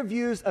clear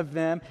views of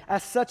them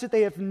as such that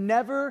they have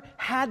never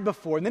had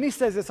before. And then he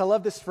says this, I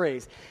love this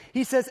phrase.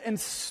 He says, and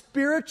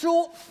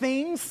spiritual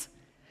things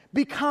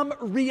become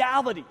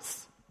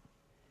realities.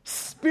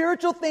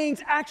 Spiritual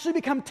things actually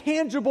become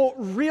tangible,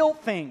 real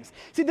things.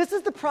 See, this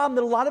is the problem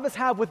that a lot of us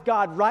have with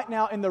God right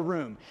now in the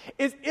room.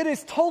 It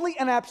is totally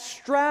an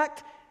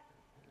abstract,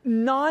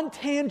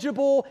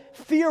 non-tangible,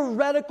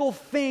 theoretical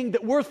thing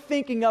that we're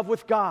thinking of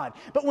with God.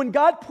 But when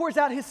God pours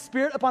out His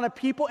Spirit upon a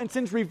people and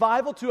sends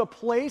revival to a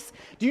place,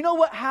 do you know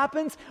what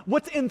happens?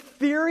 What's in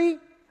theory,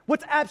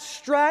 what's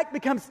abstract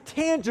becomes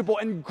tangible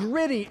and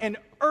gritty and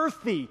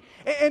earthy,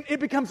 and it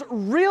becomes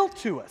real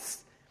to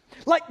us.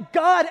 Like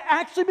God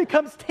actually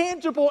becomes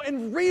tangible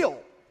and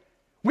real.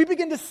 We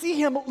begin to see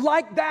Him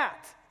like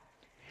that.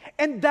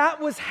 And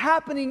that was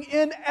happening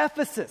in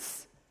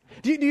Ephesus.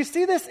 Do you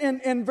see this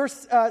in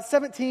verse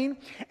 17?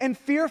 And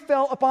fear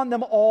fell upon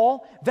them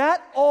all.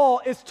 That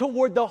all is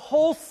toward the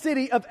whole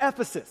city of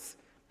Ephesus,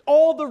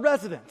 all the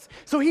residents.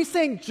 So he's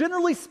saying,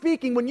 generally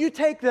speaking, when you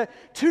take the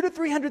 200,000 to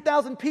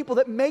 300,000 people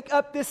that make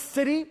up this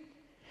city,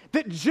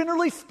 that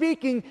generally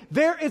speaking,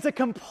 there is a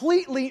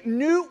completely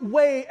new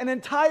way an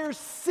entire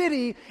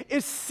city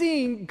is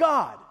seeing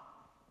God.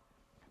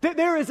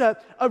 There is a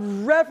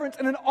reverence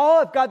and an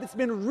awe of God that's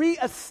been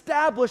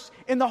reestablished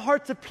in the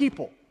hearts of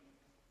people.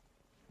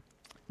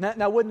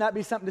 Now, wouldn't that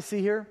be something to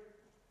see here?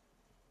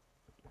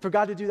 For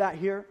God to do that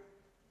here?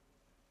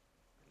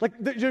 Like,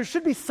 there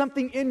should be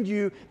something in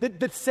you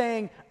that's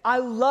saying, I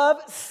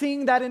love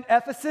seeing that in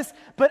Ephesus,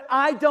 but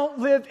I don't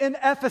live in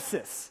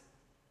Ephesus.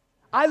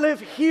 I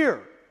live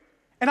here.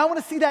 And I want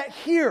to see that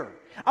here.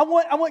 I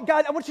want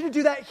God, I want you to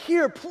do that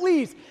here.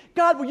 Please,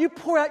 God, will you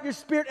pour out your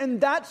Spirit in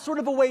that sort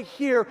of a way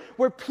here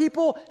where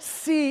people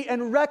see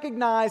and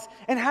recognize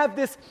and have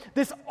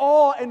this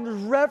awe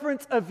and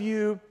reverence of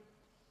you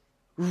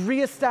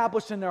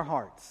reestablished in their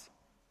hearts.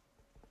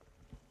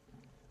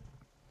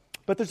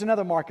 But there's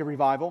another mark of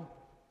revival.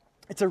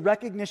 It's a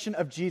recognition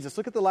of Jesus.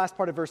 Look at the last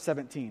part of verse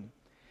 17.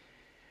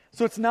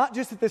 So it's not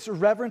just that this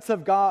reverence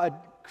of God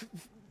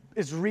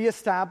is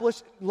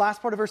reestablished.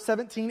 Last part of verse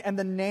 17, and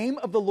the name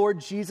of the Lord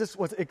Jesus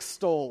was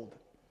extolled.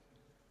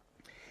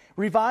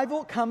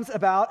 Revival comes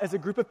about as a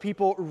group of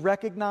people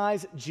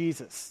recognize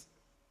Jesus.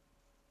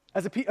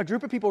 As a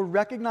group of people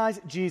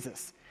recognize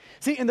Jesus.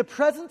 See, in the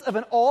presence of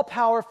an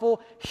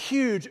all-powerful,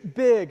 huge,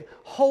 big,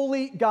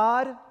 holy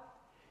God,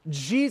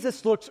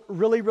 Jesus looks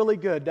really, really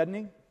good, doesn't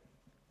He?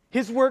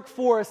 His work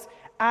for us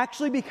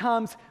actually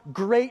becomes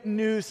great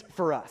news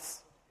for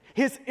us.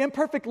 His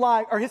imperfect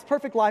life, or his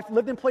perfect life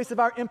lived in place of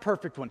our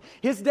imperfect one.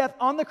 His death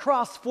on the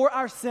cross for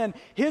our sin,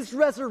 his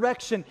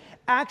resurrection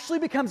actually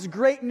becomes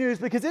great news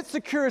because it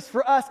secures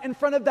for us in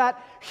front of that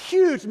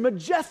huge,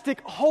 majestic,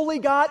 holy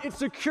God, it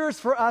secures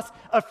for us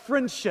a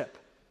friendship.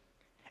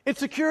 It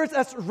secures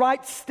us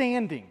right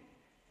standing.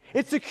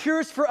 It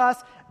secures for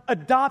us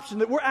adoption,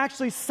 that we're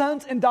actually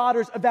sons and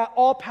daughters of that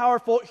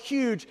all-powerful,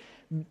 huge,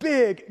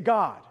 big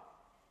God.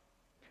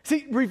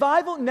 See,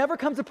 revival never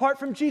comes apart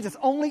from Jesus,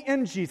 only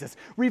in Jesus.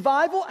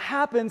 Revival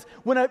happens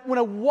when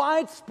a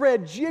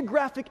widespread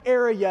geographic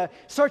area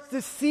starts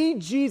to see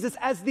Jesus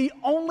as the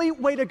only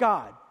way to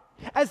God,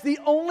 as the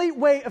only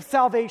way of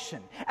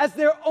salvation, as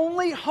their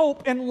only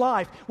hope in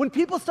life. When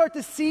people start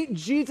to see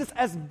Jesus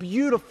as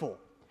beautiful,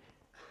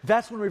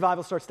 that's when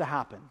revival starts to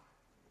happen.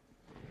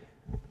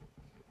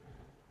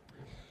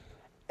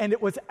 And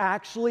it was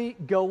actually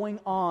going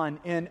on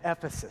in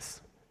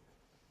Ephesus.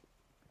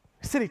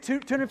 City,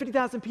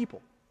 250,000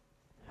 people.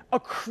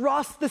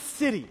 Across the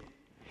city,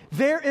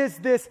 there is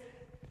this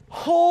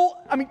whole,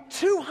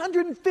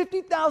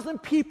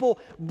 250,000 people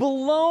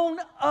blown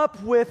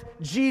up with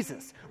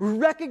Jesus,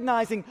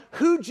 recognizing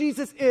who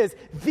Jesus is,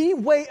 the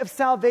way of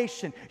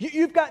salvation.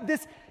 You've got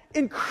this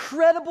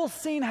incredible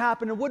scene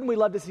happen, and wouldn't we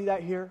love to see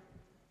that here?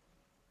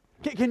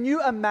 Can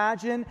you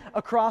imagine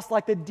across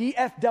like the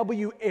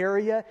DFW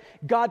area,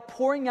 God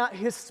pouring out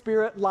his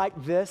Spirit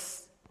like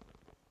this?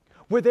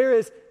 Where there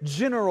is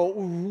general,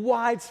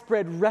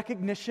 widespread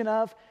recognition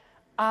of,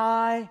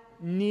 I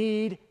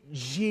need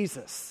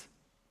Jesus.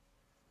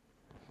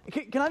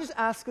 Can I just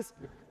ask us,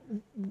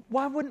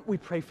 why wouldn't we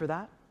pray for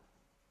that?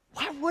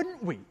 Why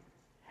wouldn't we?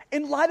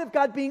 In light of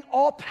God being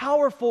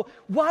all-powerful,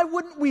 why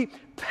wouldn't we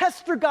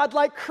pester God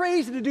like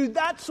crazy to do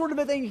that sort of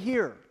a thing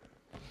here?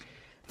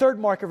 Third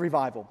mark of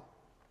revival.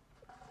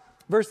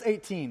 Verse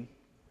 18.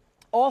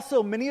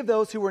 Also, many of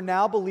those who were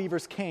now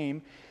believers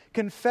came,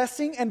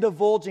 confessing and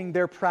divulging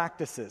their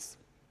practices.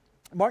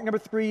 Mark number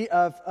 3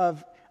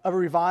 of a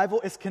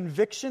revival is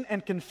conviction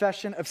and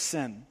confession of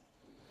sin.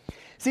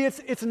 See,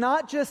 it's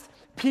not just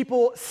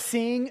people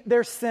seeing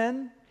their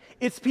sin.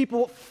 It's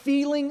people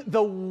feeling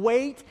the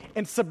weight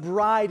and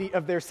sobriety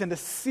of their sin, the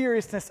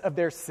seriousness of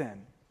their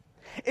sin.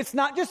 It's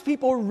not just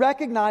people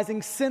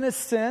recognizing sin as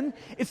sin.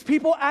 It's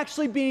people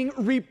actually being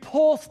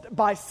repulsed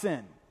by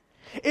sin.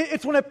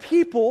 It's when a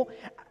people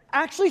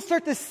actually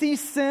start to see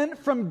sin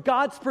from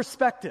God's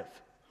perspective.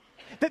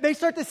 That they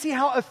start to see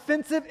how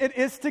offensive it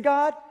is to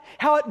God,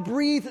 how it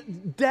breathes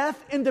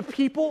death into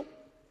people.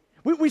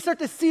 We start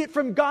to see it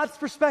from God's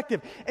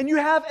perspective. And you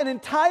have an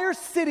entire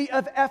city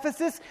of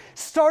Ephesus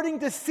starting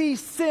to see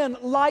sin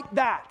like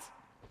that,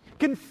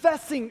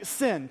 confessing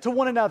sin to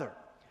one another,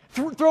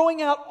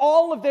 throwing out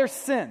all of their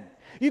sin.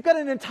 You've got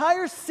an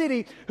entire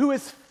city who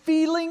is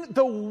feeling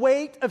the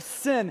weight of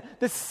sin,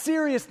 the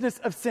seriousness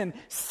of sin,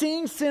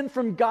 seeing sin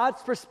from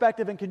God's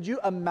perspective. And could you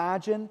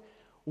imagine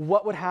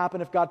what would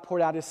happen if God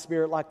poured out his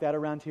Spirit like that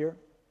around here?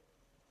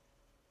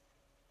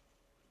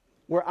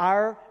 Where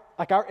our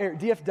area,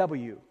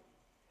 DFW,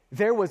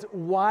 there was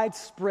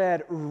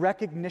widespread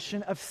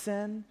recognition of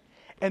sin,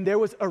 and there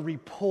was a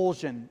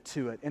repulsion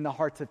to it in the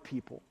hearts of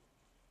people.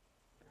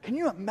 Can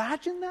you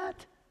imagine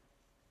that?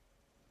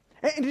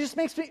 And it just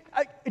makes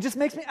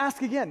me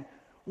ask again,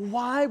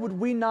 why would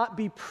we not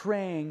be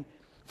praying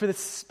for the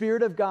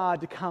Spirit of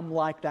God to come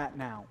like that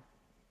now?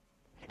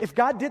 If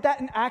God did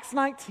that in Acts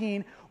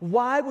 19,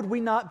 why would we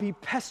not be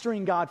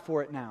pestering God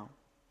for it now?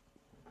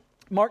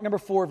 Mark number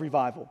 4 of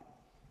revival.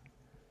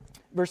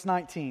 Verse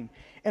 19.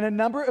 And a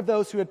number of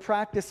those who had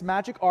practiced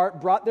magic art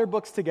brought their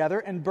books together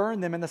and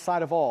burned them in the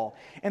sight of all.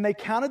 And they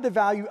counted the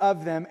value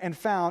of them and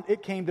found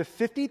it came to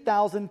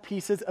 50,000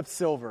 pieces of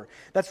silver.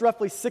 That's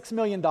roughly $6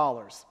 million.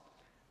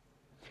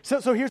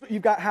 So here's what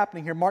you've got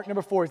happening here. Mark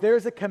number 4 is there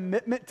is a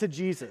commitment to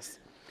Jesus.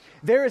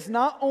 There is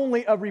not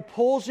only a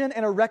repulsion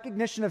and a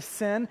recognition of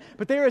sin,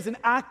 but there is an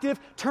active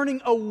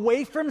turning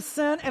away from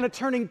sin and a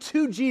turning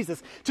to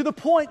Jesus, to the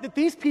point that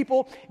these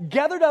people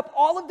gathered up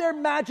all of their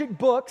magic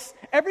books,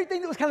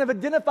 everything that was kind of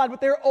identified with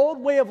their old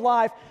way of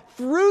life,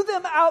 threw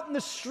them out in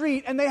the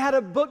street, and they had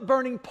a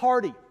book-burning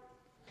party.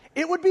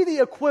 It would be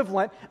the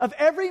equivalent of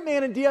every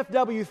man in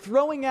DFW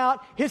throwing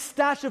out his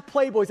stash of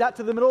Playboys out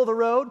to the middle of the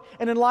road,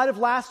 and in light of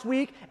last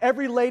week,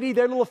 every lady,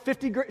 their little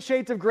 50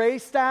 Shades of Grey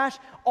stash,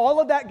 all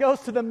of that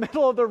goes to the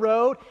middle of the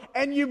road,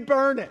 and you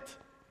burn it.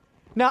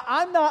 Now,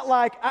 I'm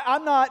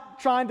not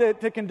trying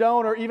to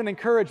condone or even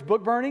encourage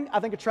book burning. I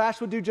think a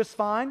trash would do just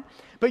fine.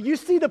 But you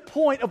see the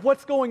point of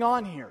what's going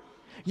on here.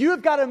 You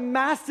have got a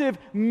massive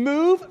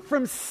move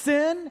from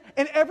sin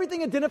and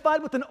everything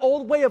identified with an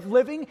old way of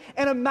living,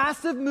 and a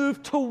massive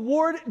move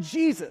toward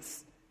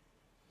Jesus.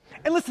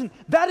 And listen,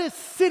 that is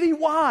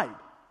citywide.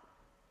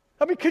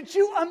 I mean, could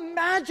you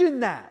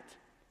imagine that?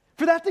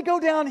 For that to go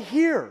down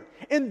here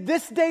in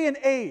this day and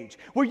age,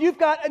 where you've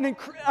got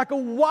a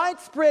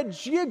widespread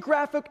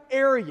geographic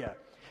area,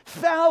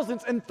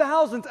 thousands and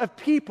thousands of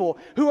people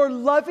who are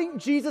loving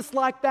Jesus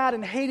like that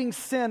and hating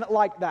sin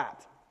like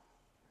that.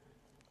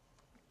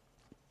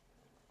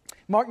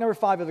 Mark number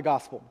 5 of the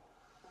gospel.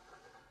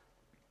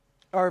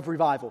 or of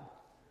revival.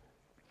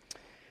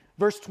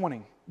 Verse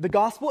 20. The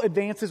gospel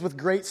advances with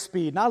great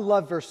speed. And I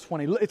love verse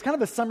 20. It's kind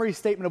of a summary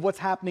statement of what's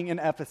happening in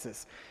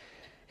Ephesus.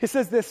 It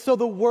says this, so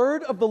the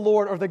word of the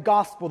Lord, or the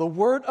gospel, the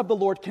word of the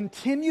Lord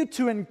continued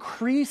to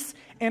increase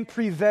and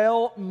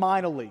prevail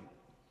mightily.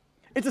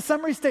 It's a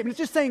summary statement. It's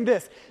just saying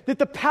this, that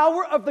the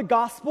power of the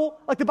gospel,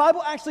 like the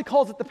Bible actually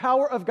calls it the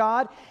power of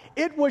God,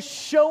 it was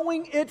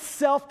showing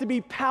itself to be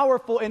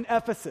powerful in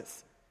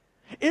Ephesus.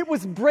 It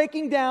was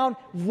breaking down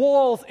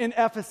walls in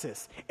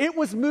Ephesus. It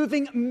was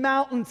moving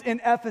mountains in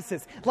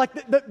Ephesus. Like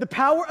the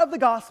power of the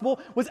gospel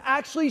was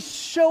actually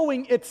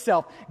showing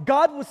itself.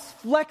 God was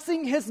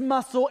flexing his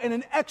muscle in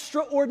an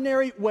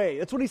extraordinary way.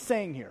 That's what he's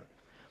saying here.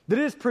 That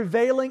it is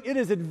prevailing, it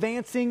is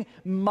advancing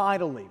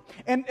mightily.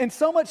 And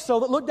so much so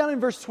that look down in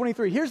verse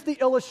 23. Here's the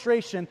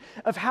illustration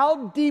of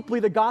how deeply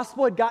the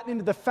gospel had gotten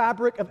into the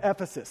fabric of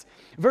Ephesus.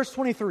 Verse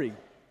 23.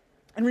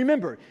 And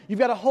remember, you've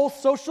got a whole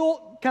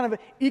social kind of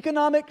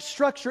economic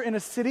structure in a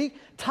city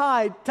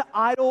tied to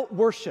idol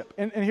worship.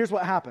 And here's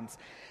what happens.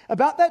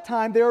 About that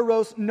time, there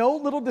arose no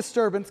little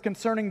disturbance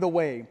concerning the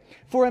way.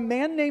 For a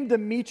man named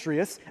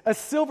Demetrius, a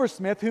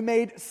silversmith who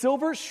made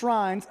silver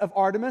shrines of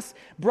Artemis,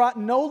 brought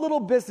no little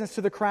business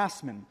to the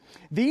craftsmen.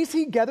 These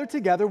he gathered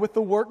together with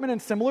the workmen in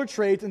similar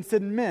trades and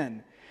said,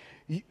 men,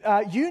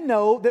 you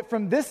know that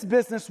from this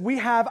business we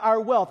have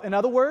our wealth. In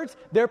other words,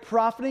 they're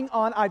profiting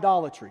on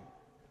idolatry.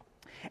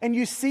 And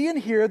you see and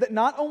hear that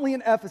not only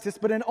in Ephesus,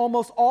 but in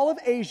almost all of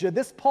Asia,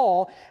 this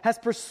Paul has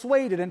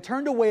persuaded and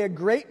turned away a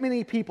great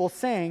many people,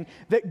 saying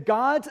that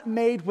gods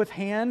made with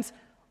hands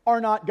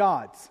are not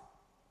gods.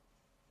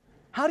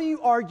 How do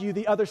you argue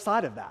the other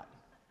side of that?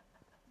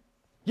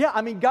 Yeah,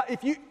 I mean, God,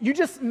 if you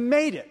just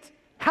made it,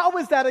 how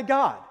is that a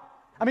god?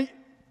 I mean,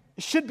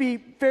 it should be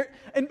fair.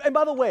 And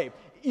by the way,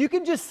 you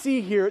can just see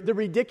here the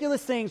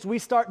ridiculous things we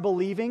start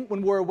believing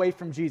when we're away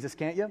from Jesus,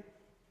 can't you?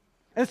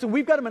 And so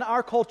we've got them in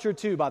our culture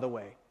too, by the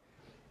way.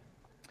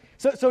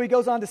 So he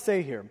goes on to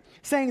say here,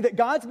 saying that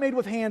gods made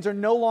with hands are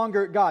no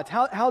longer gods.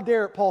 How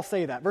dare Paul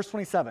say that? Verse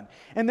 27.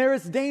 And there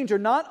is danger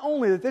not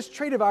only that this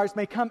trade of ours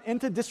may come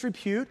into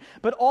disrepute,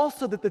 but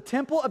also that the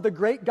temple of the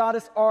great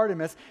goddess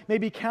Artemis may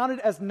be counted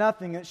as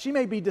nothing, that she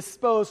may be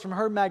disposed from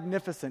her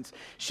magnificence,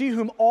 she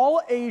whom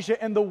all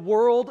Asia and the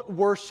world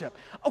worship.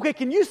 Okay,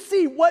 can you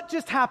see what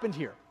just happened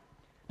here?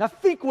 Now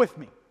think with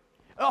me.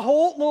 A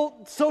whole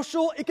little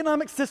social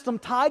economic system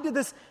tied to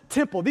this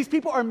temple. These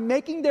people are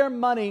making their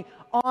money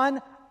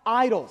on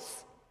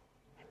idols.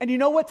 And you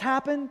know what's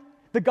happened?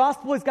 The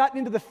gospel has gotten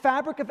into the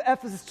fabric of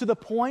Ephesus to the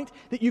point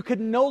that you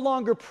could no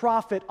longer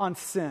profit on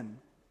sin.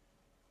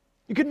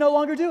 You could no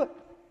longer do it.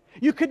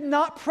 You could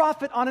not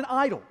profit on an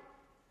idol.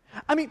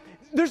 I mean,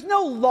 there's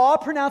no law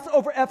pronounced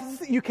over Ephesus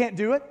that you can't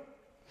do it.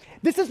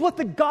 This is what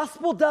the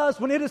gospel does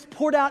when it is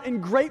poured out in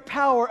great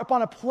power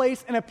upon a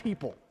place and a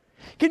people.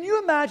 Can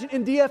you imagine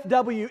in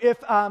DFW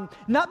if,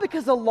 not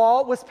because the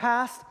law was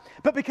passed,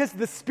 but because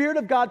the Spirit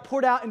of God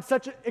poured out in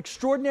such an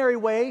extraordinary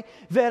way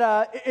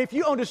that if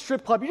you owned a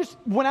strip club, you just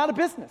went out of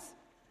business.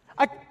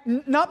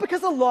 Not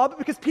because of law, but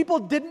because people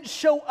didn't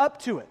show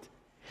up to it.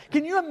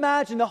 Can you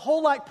imagine the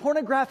whole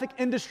pornographic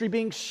industry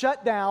being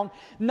shut down,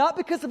 not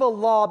because of a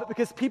law, but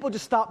because people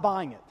just stopped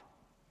buying it?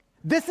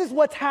 This is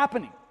what's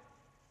happening.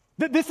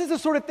 This is the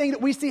sort of thing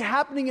that we see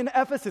happening in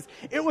Ephesus.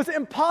 It was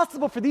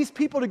impossible for these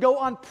people to go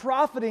on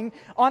profiting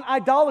on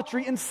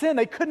idolatry and sin.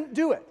 They couldn't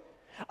do it.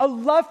 A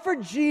love for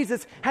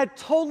Jesus had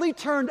totally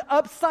turned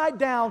upside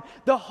down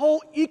the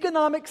whole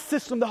economic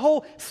system, the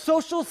whole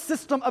social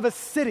system of a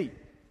city.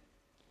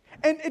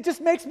 And it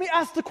just makes me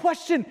ask the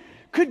question,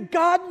 could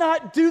God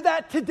not do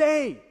that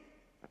today?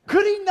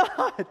 Could he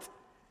not?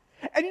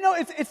 And you know,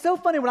 it's so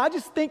funny when I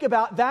just think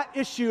about that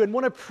issue and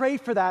want to pray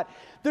for that,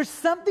 there's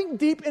something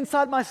deep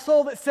inside my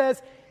soul that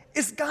says,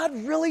 is God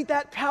really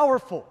that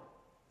powerful?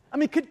 I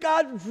mean, could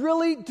God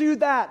really do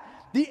that?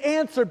 The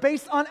answer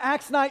based on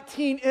Acts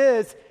 19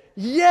 is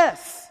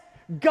yes,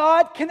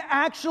 God can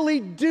actually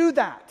do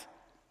that.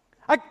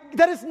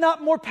 That is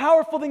not more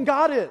powerful than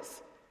God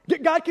is.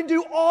 God can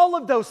do all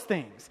of those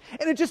things.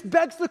 And it just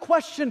begs the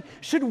question,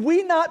 should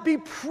we not be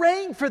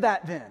praying for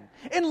that then?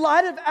 In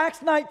light of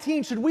Acts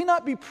 19, should we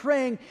not be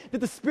praying that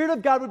the Spirit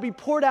of God would be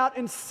poured out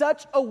in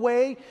such a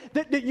way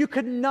that you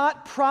could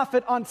not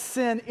profit on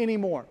sin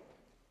anymore?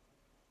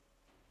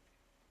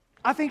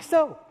 I think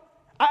so.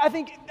 I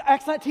think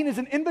Acts 19 is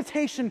an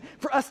invitation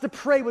for us to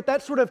pray with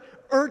that sort of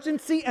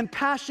urgency and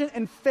passion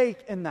and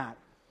faith in that.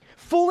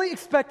 Fully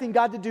expecting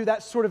God to do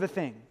that sort of a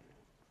thing.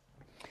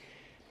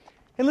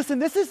 And listen,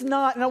 this is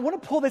not, and I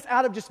want to pull this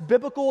out of just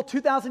biblical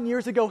 2,000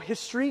 years ago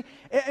history,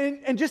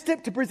 and just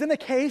to present a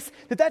case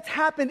that that's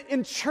happened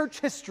in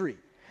church history,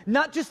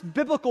 not just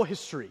biblical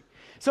history.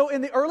 So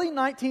in the early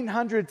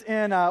 1900s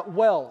in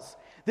Wales,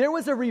 there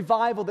was a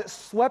revival that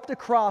swept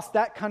across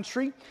that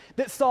country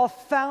that saw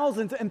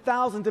thousands and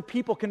thousands of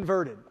people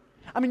converted.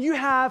 I mean, you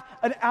have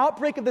an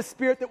outbreak of the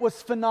Spirit that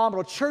was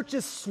phenomenal.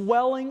 Churches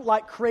swelling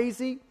like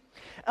crazy.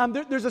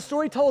 There's a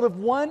story told of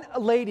one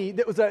lady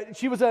that was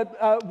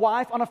a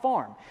wife on a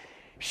farm.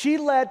 She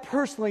led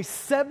personally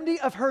 70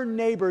 of her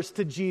neighbors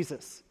to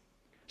Jesus.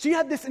 So you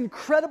had this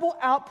incredible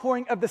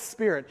outpouring of the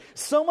Spirit,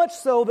 so much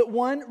so that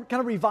one kind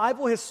of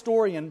revival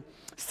historian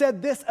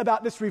said this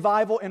about this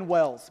revival in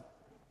Wales.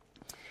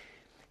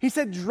 He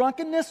said,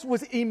 drunkenness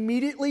was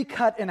immediately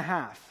cut in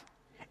half,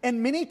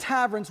 and many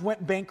taverns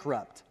went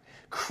bankrupt.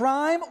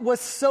 Crime was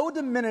so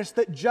diminished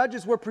that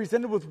judges were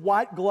presented with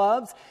white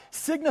gloves,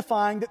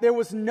 signifying that there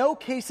was no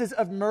cases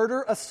of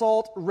murder,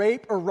 assault,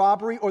 rape, or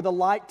robbery, or the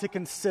like to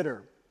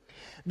consider.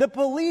 The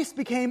police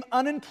became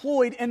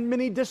unemployed in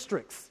many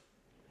districts.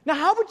 Now,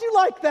 how would you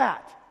like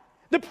that?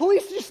 The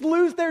police just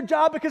lose their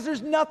job because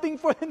there's nothing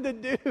for them to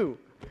do.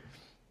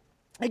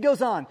 It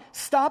goes on.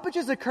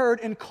 Stoppages occurred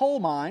in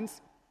coal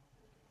mines.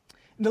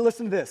 Now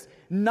listen to this.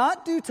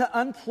 Not due to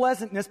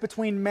unpleasantness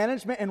between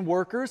management and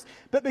workers,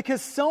 but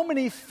because so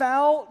many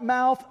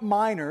foul-mouthed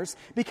miners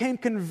became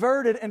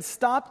converted and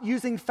stopped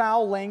using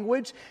foul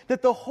language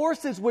that the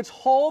horses which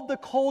hauled the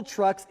coal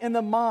trucks in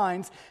the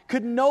mines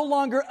could no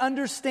longer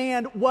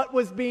understand what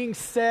was being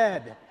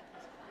said.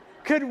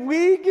 Could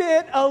we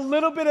get a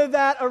little bit of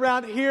that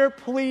around here,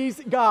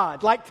 please,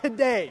 God, like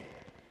today?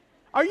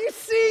 Are you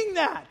seeing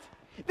that?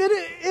 That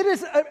it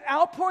is an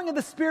outpouring of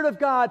the Spirit of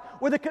God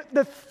where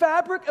the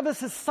fabric of a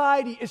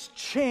society is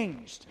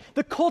changed.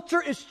 The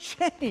culture is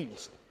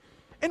changed.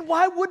 And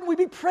why wouldn't we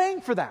be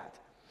praying for that?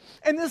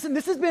 And listen,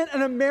 this has been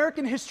an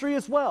American history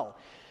as well.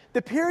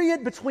 The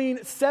period between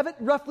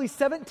roughly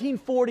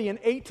 1740 and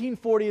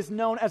 1840 is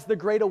known as the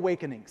Great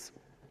Awakenings.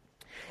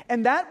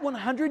 And that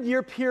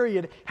 100-year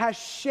period has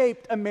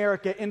shaped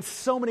America in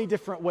so many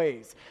different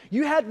ways.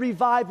 You had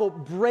revival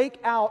break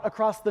out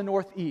across the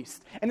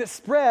Northeast, and it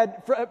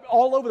spread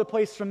all over the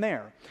place from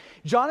there.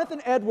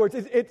 Jonathan Edwards,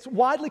 it's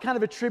widely kind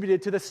of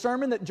attributed to the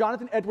sermon that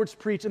Jonathan Edwards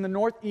preached in the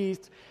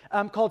Northeast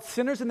called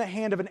Sinners in the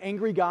Hand of an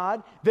Angry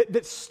God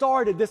that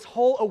started this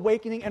whole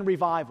awakening and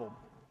revival.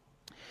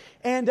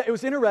 And it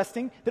was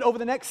interesting that over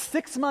the next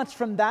 6 months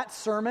from that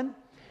sermon,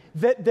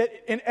 that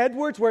in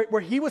Edwards,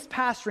 where he was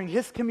pastoring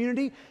his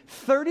community,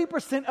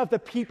 30% of the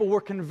people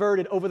were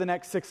converted over the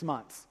next 6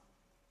 months.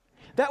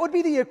 That would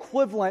be the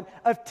equivalent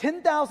of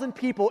 10,000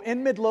 people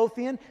in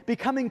Midlothian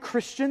becoming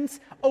Christians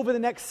over the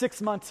next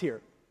 6 months here.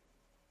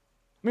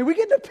 I mean, we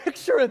get the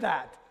picture of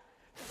that.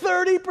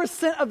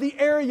 30% of the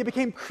area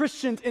became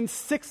Christians in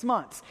 6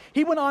 months.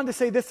 He went on to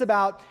say this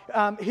about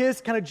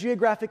his kind of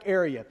geographic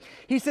area.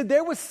 He said,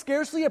 there was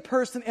scarcely a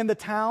person in the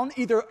town,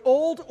 either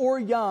old or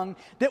young,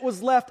 that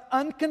was left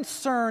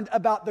unconcerned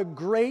about the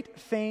great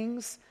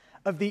things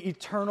of the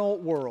eternal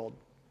world.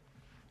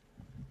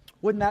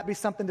 Wouldn't that be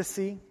something to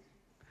see?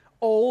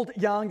 Old,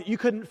 young, you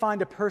couldn't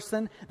find a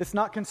person that's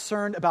not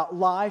concerned about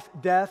life,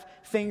 death,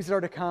 things that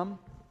are to come.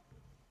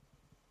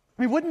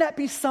 I mean, wouldn't that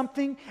be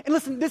something? And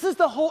listen, this is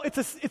the whole,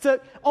 it's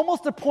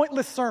almost a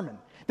pointless sermon.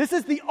 This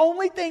is the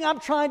only thing I'm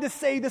trying to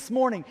say this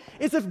morning,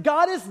 is if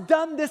God has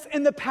done this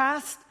in the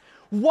past,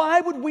 why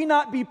would we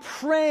not be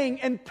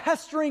praying and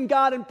pestering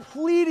God and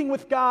pleading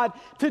with God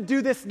to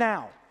do this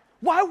now?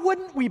 Why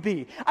wouldn't we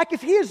be? Like,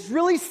 if he has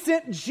really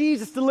sent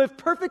Jesus to live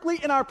perfectly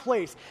in our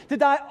place, to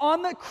die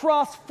on the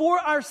cross for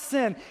our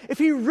sin, if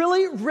he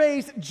really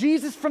raised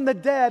Jesus from the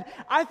dead,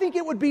 I think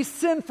it would be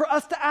sin for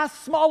us to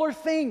ask smaller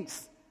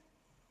things.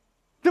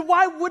 Then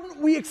why wouldn't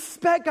we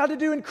expect God to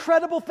do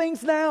incredible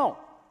things now?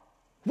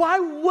 Why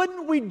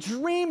wouldn't we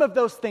dream of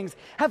those things,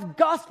 have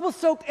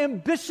gospel-soaked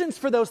ambitions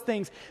for those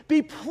things,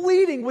 be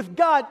pleading with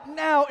God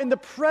now in the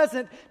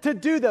present to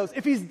do those?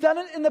 If he's done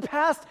it in the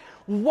past,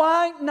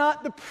 why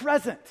not the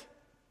present?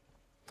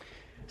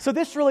 So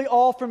this really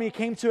all for me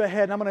came to a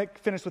head, and I'm going to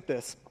finish with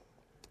this.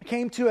 It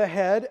came to a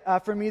head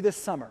for me this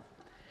summer.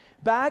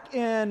 Back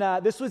in,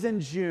 this was in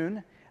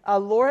June,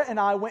 Laura and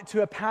I went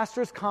to a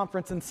pastor's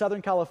conference in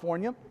Southern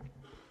California.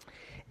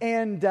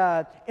 And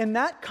in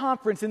that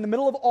conference, in the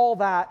middle of all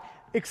that,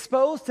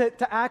 exposed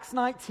to Acts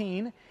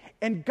 19,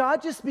 and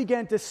God just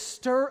began to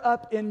stir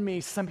up in me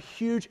some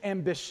huge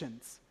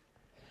ambitions.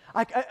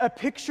 Like a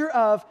picture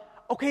of,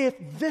 okay, if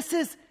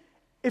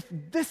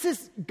this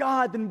is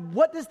God, then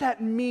what does that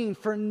mean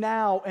for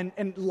now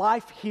and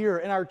life here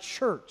in our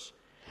church?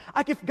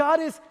 Like if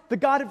God is the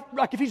God of,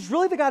 like if he's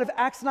really the God of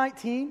Acts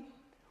 19,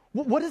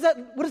 what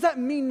does that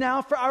mean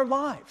now for our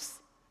lives?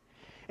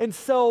 And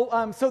so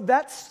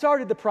that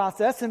started the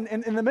process, and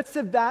in the midst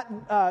of that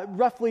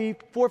roughly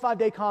 4 or 5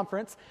 day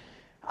conference,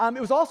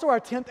 it was also our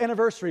 10th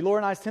anniversary, Laura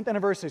and I's 10th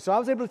anniversary. So I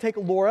was able to take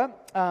Laura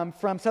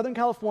from Southern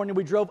California.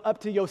 We drove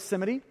up to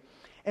Yosemite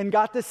and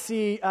got to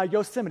see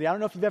Yosemite. I don't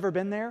know if you've ever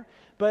been there,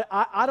 but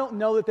I don't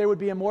know that there would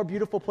be a more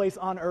beautiful place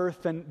on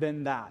earth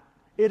than that.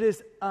 It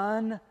is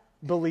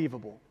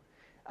unbelievable.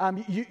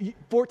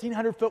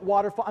 1,400-foot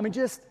waterfall. I mean,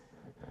 just...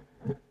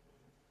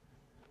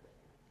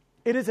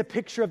 It is a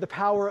picture of the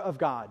power of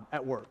God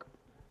at work.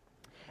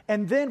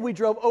 And then we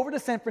drove over to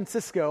San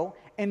Francisco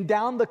and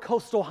down the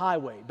coastal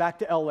highway back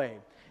to LA.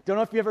 Don't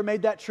know if you ever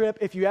made that trip.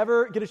 If you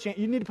ever get a chance,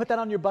 you need to put that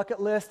on your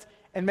bucket list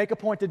and make a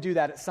point to do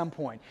that at some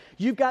point.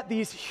 You've got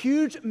these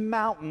huge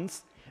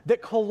mountains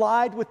that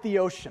collide with the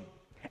ocean,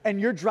 and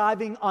you're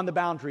driving on the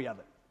boundary of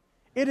it.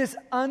 It is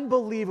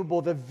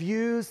unbelievable, the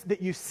views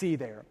that you see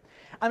there.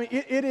 I mean,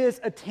 it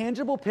is a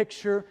tangible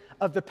picture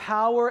of the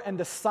power and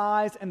the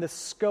size and the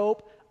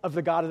scope of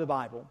the God of the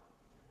Bible.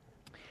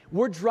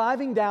 We're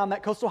driving down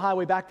that coastal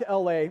highway back to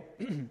LA,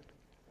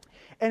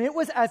 and it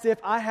was as if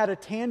I had a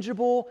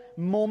tangible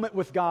moment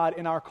with God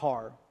in our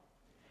car,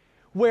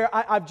 where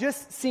I've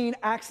just seen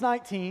Acts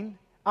 19.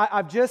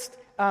 I've just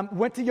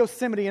went to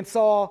Yosemite and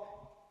saw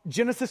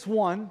Genesis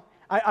 1.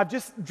 I've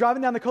just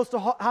driving down the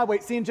coastal highway,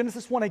 seeing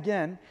Genesis 1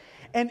 again.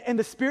 And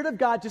the Spirit of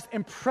God just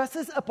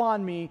impresses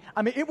upon me.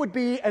 I mean, it would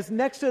be as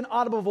next to an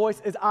audible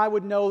voice as I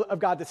would know of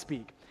God to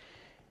speak.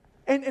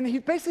 And he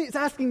basically is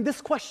asking this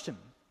question.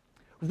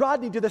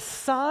 Rodney, do the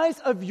size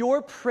of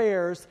your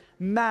prayers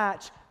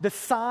match the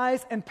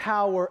size and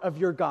power of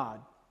your God?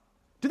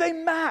 Do they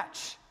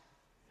match?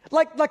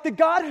 Like the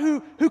God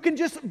who can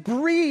just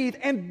breathe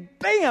and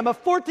bam, a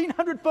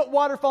 1,400-foot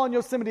waterfall in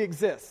Yosemite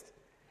exists.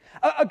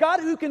 A God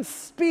who can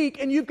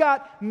speak and you've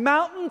got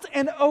mountains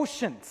and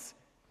oceans.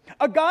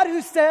 A God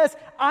who says,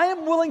 I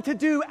am willing to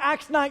do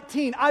Acts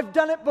 19. I've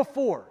done it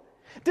before.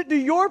 Do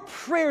your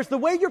prayers, the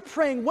way you're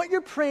praying, what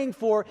you're praying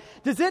for,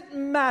 does it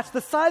match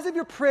the size of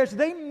your prayers? Do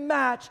they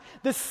match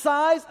the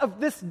size of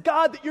this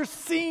God that you're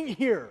seeing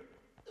here?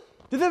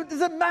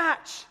 Does it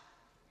match?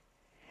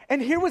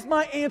 And here was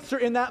my answer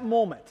in that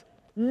moment.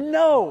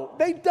 No,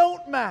 they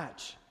don't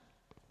match.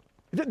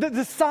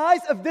 The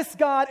size of this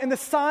God and the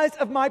size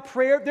of my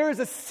prayer, there is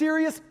a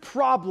serious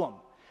problem,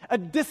 a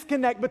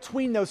disconnect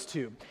between those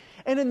two.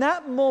 And in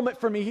that moment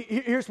for me,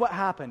 here's what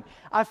happened.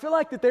 I feel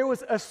like that there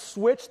was a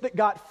switch that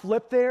got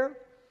flipped there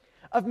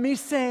of me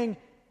saying,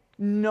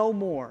 no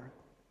more.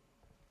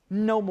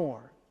 No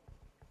more.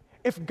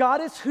 If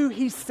God is who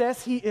he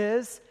says he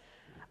is,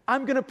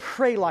 I'm going to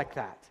pray like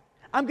that.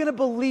 I'm going to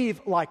believe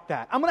like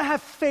that. I'm going to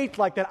have faith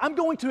like that. I'm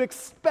going to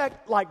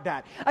expect like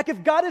that. Like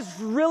if God is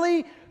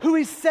really who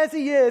he says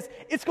he is,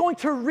 it's going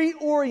to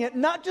reorient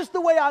not just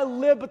the way I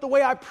live, but the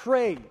way I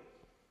pray.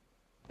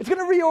 It's going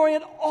to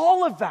reorient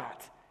all of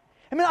that.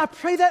 I mean, I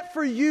pray that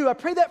for you. I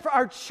pray that for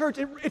our church.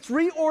 It's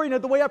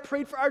reoriented the way I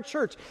prayed for our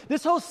church.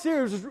 This whole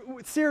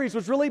series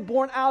was really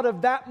born out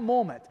of that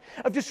moment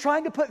of just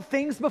trying to put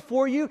things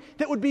before you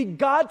that would be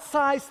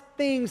God-sized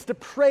things to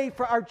pray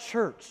for our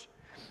church.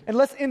 And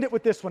let's end it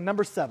with this one,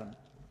 number 7.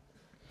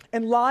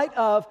 In light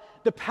of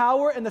the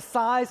power and the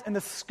size and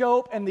the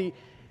scope and the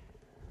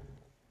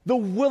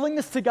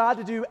willingness to God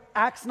to do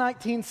Acts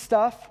 19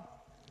 stuff,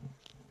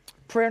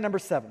 prayer number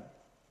 7.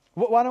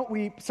 Why don't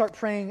we start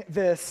praying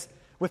this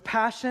with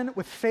passion,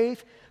 with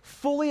faith,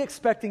 fully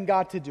expecting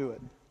God to do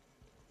it?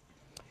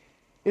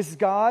 Is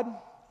God,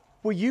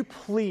 will you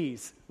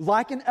please,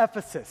 like in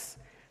Ephesus,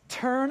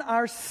 turn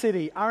our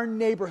city, our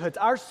neighborhoods,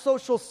 our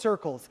social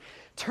circles,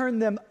 turn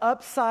them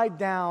upside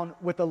down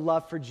with a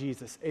love for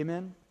Jesus.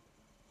 Amen?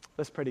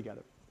 Let's pray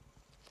together.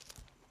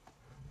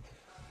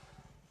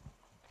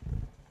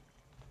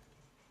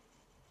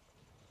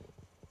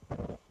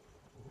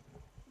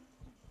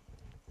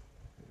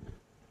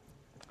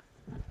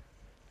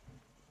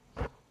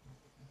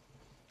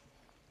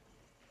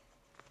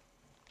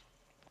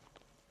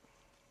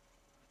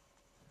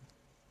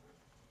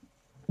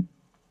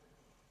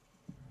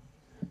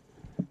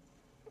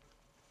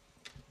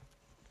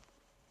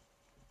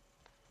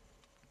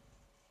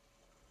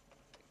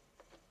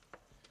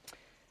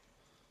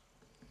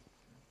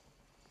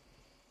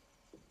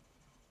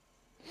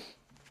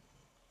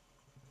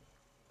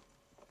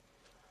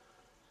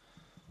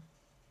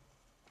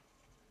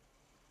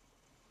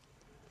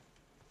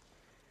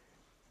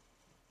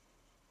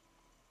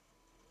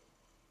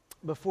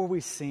 Before we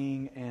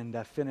sing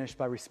and finish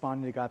by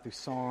responding to God through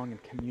song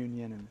and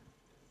communion, and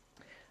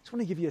I just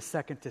want to give you a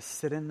second to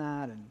sit in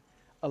that and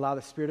allow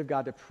the Spirit of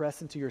God to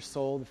press into your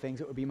soul the things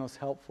that would be most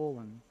helpful.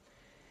 And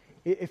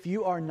if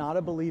you are not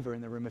a believer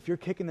in the room, if you're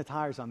kicking the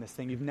tires on this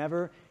thing, you've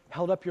never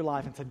held up your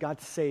life and said, God,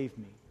 save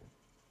me.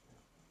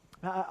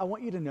 I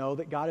want you to know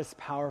that God is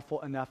powerful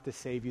enough to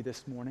save you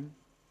this morning,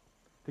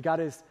 that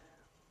God is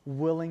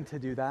willing to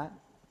do that,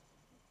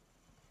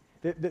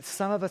 that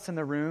some of us in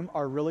the room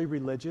are really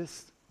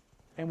religious,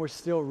 and we're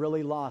still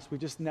really lost. We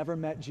just never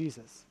met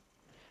Jesus.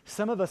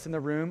 Some of us in the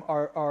room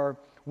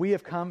we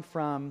have come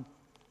from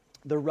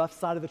the rough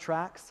side of the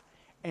tracks,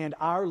 and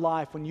our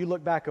life, when you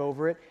look back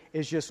over it,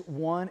 is just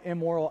one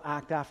immoral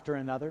act after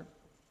another.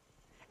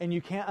 And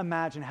you can't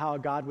imagine how a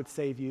God would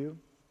save you.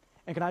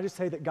 And can I just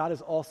say that God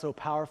is also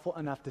powerful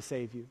enough to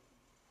save you?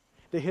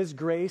 That his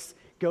grace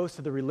goes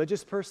to the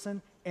religious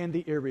person and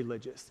the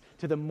irreligious,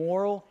 to the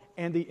moral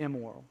and the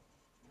immoral.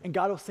 And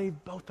God will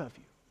save both of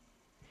you.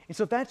 And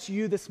so if that's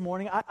you this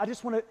morning, I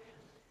just want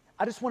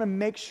to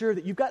make sure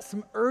that you've got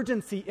some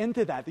urgency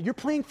into that you're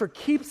playing for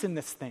keeps in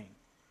this thing.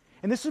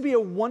 And this would be a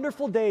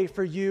wonderful day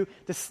for you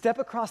to step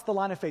across the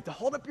line of faith, to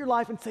hold up your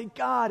life and say,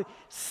 God,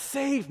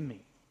 save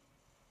me.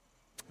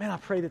 Man, I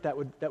pray that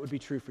would be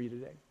true for you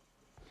today.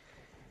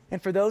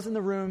 And for those in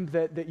the room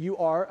that you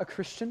are a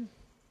Christian,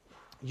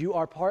 you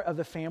are part of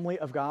the family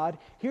of God,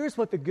 here's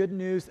what the good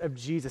news of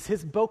Jesus,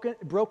 his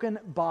broken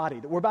body,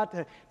 that we're about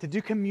to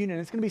do communion,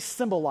 it's going to be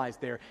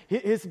symbolized there.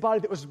 His body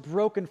that was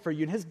broken for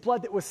you and his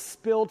blood that was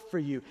spilled for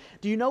you.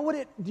 Do you know what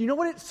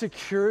it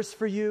secures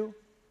for you?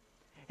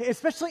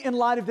 Especially in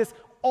light of this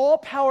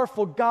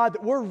all-powerful God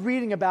that we're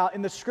reading about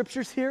in the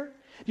scriptures here.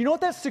 Do you know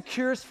what that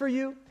secures for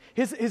you?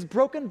 His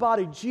broken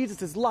body,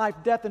 Jesus' life,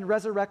 death, and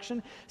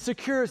resurrection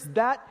secures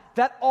that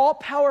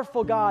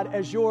all-powerful God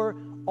as your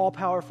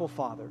all-powerful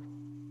Father.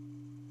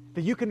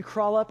 That you can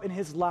crawl up in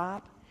his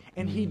lap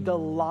and he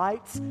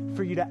delights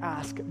for you to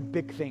ask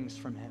big things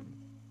from him.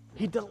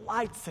 He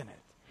delights in it.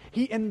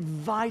 He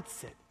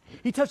invites it.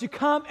 He tells you,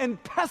 come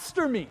and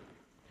pester me.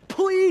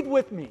 Plead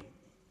with me.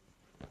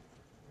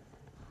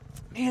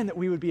 Man, that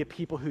we would be a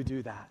people who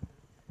do that.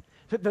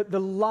 The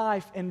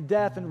life and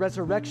death and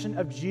resurrection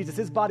of Jesus,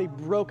 his body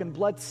broken,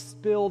 blood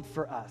spilled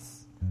for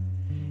us.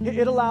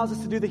 It allows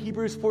us to do the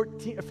Hebrews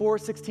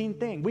 4:16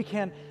 thing. We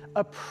can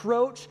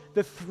approach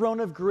the throne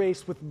of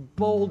grace with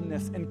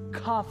boldness and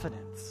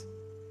confidence.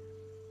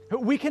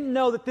 We can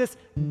know that this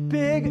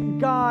big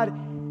God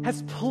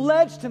has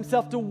pledged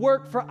himself to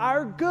work for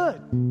our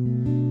good.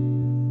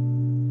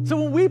 So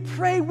when we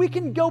pray, we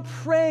can go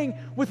praying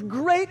with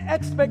great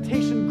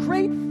expectation,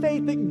 great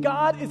faith that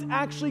God is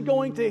actually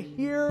going to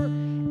hear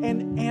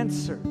and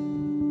answer.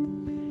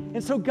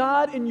 And so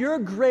God, in your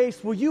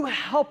grace, will you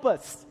help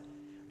us?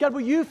 God,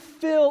 will you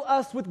fill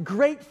us with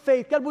great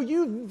faith? God, will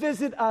you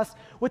visit us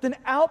with an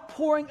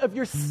outpouring of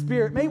your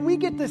Spirit? May we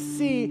get to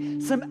see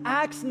some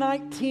Acts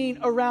 19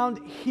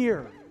 around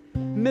here,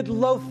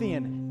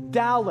 Midlothian,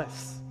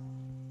 Dallas.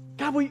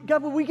 God,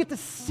 will we get to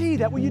see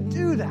that? Will you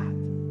do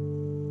that?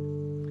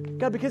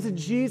 God, because of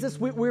Jesus,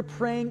 we're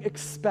praying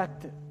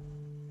expectant.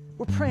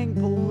 We're praying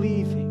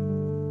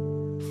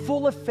believing,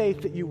 full of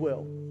faith that you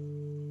will.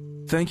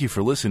 Thank you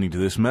for listening to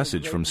this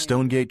message from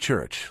Stonegate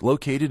Church,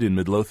 located in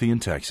Midlothian,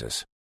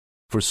 Texas.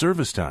 For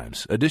service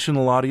times,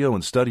 additional audio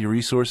and study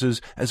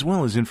resources, as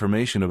well as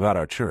information about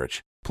our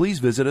church, please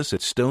visit us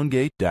at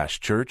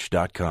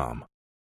stonegate-church.com.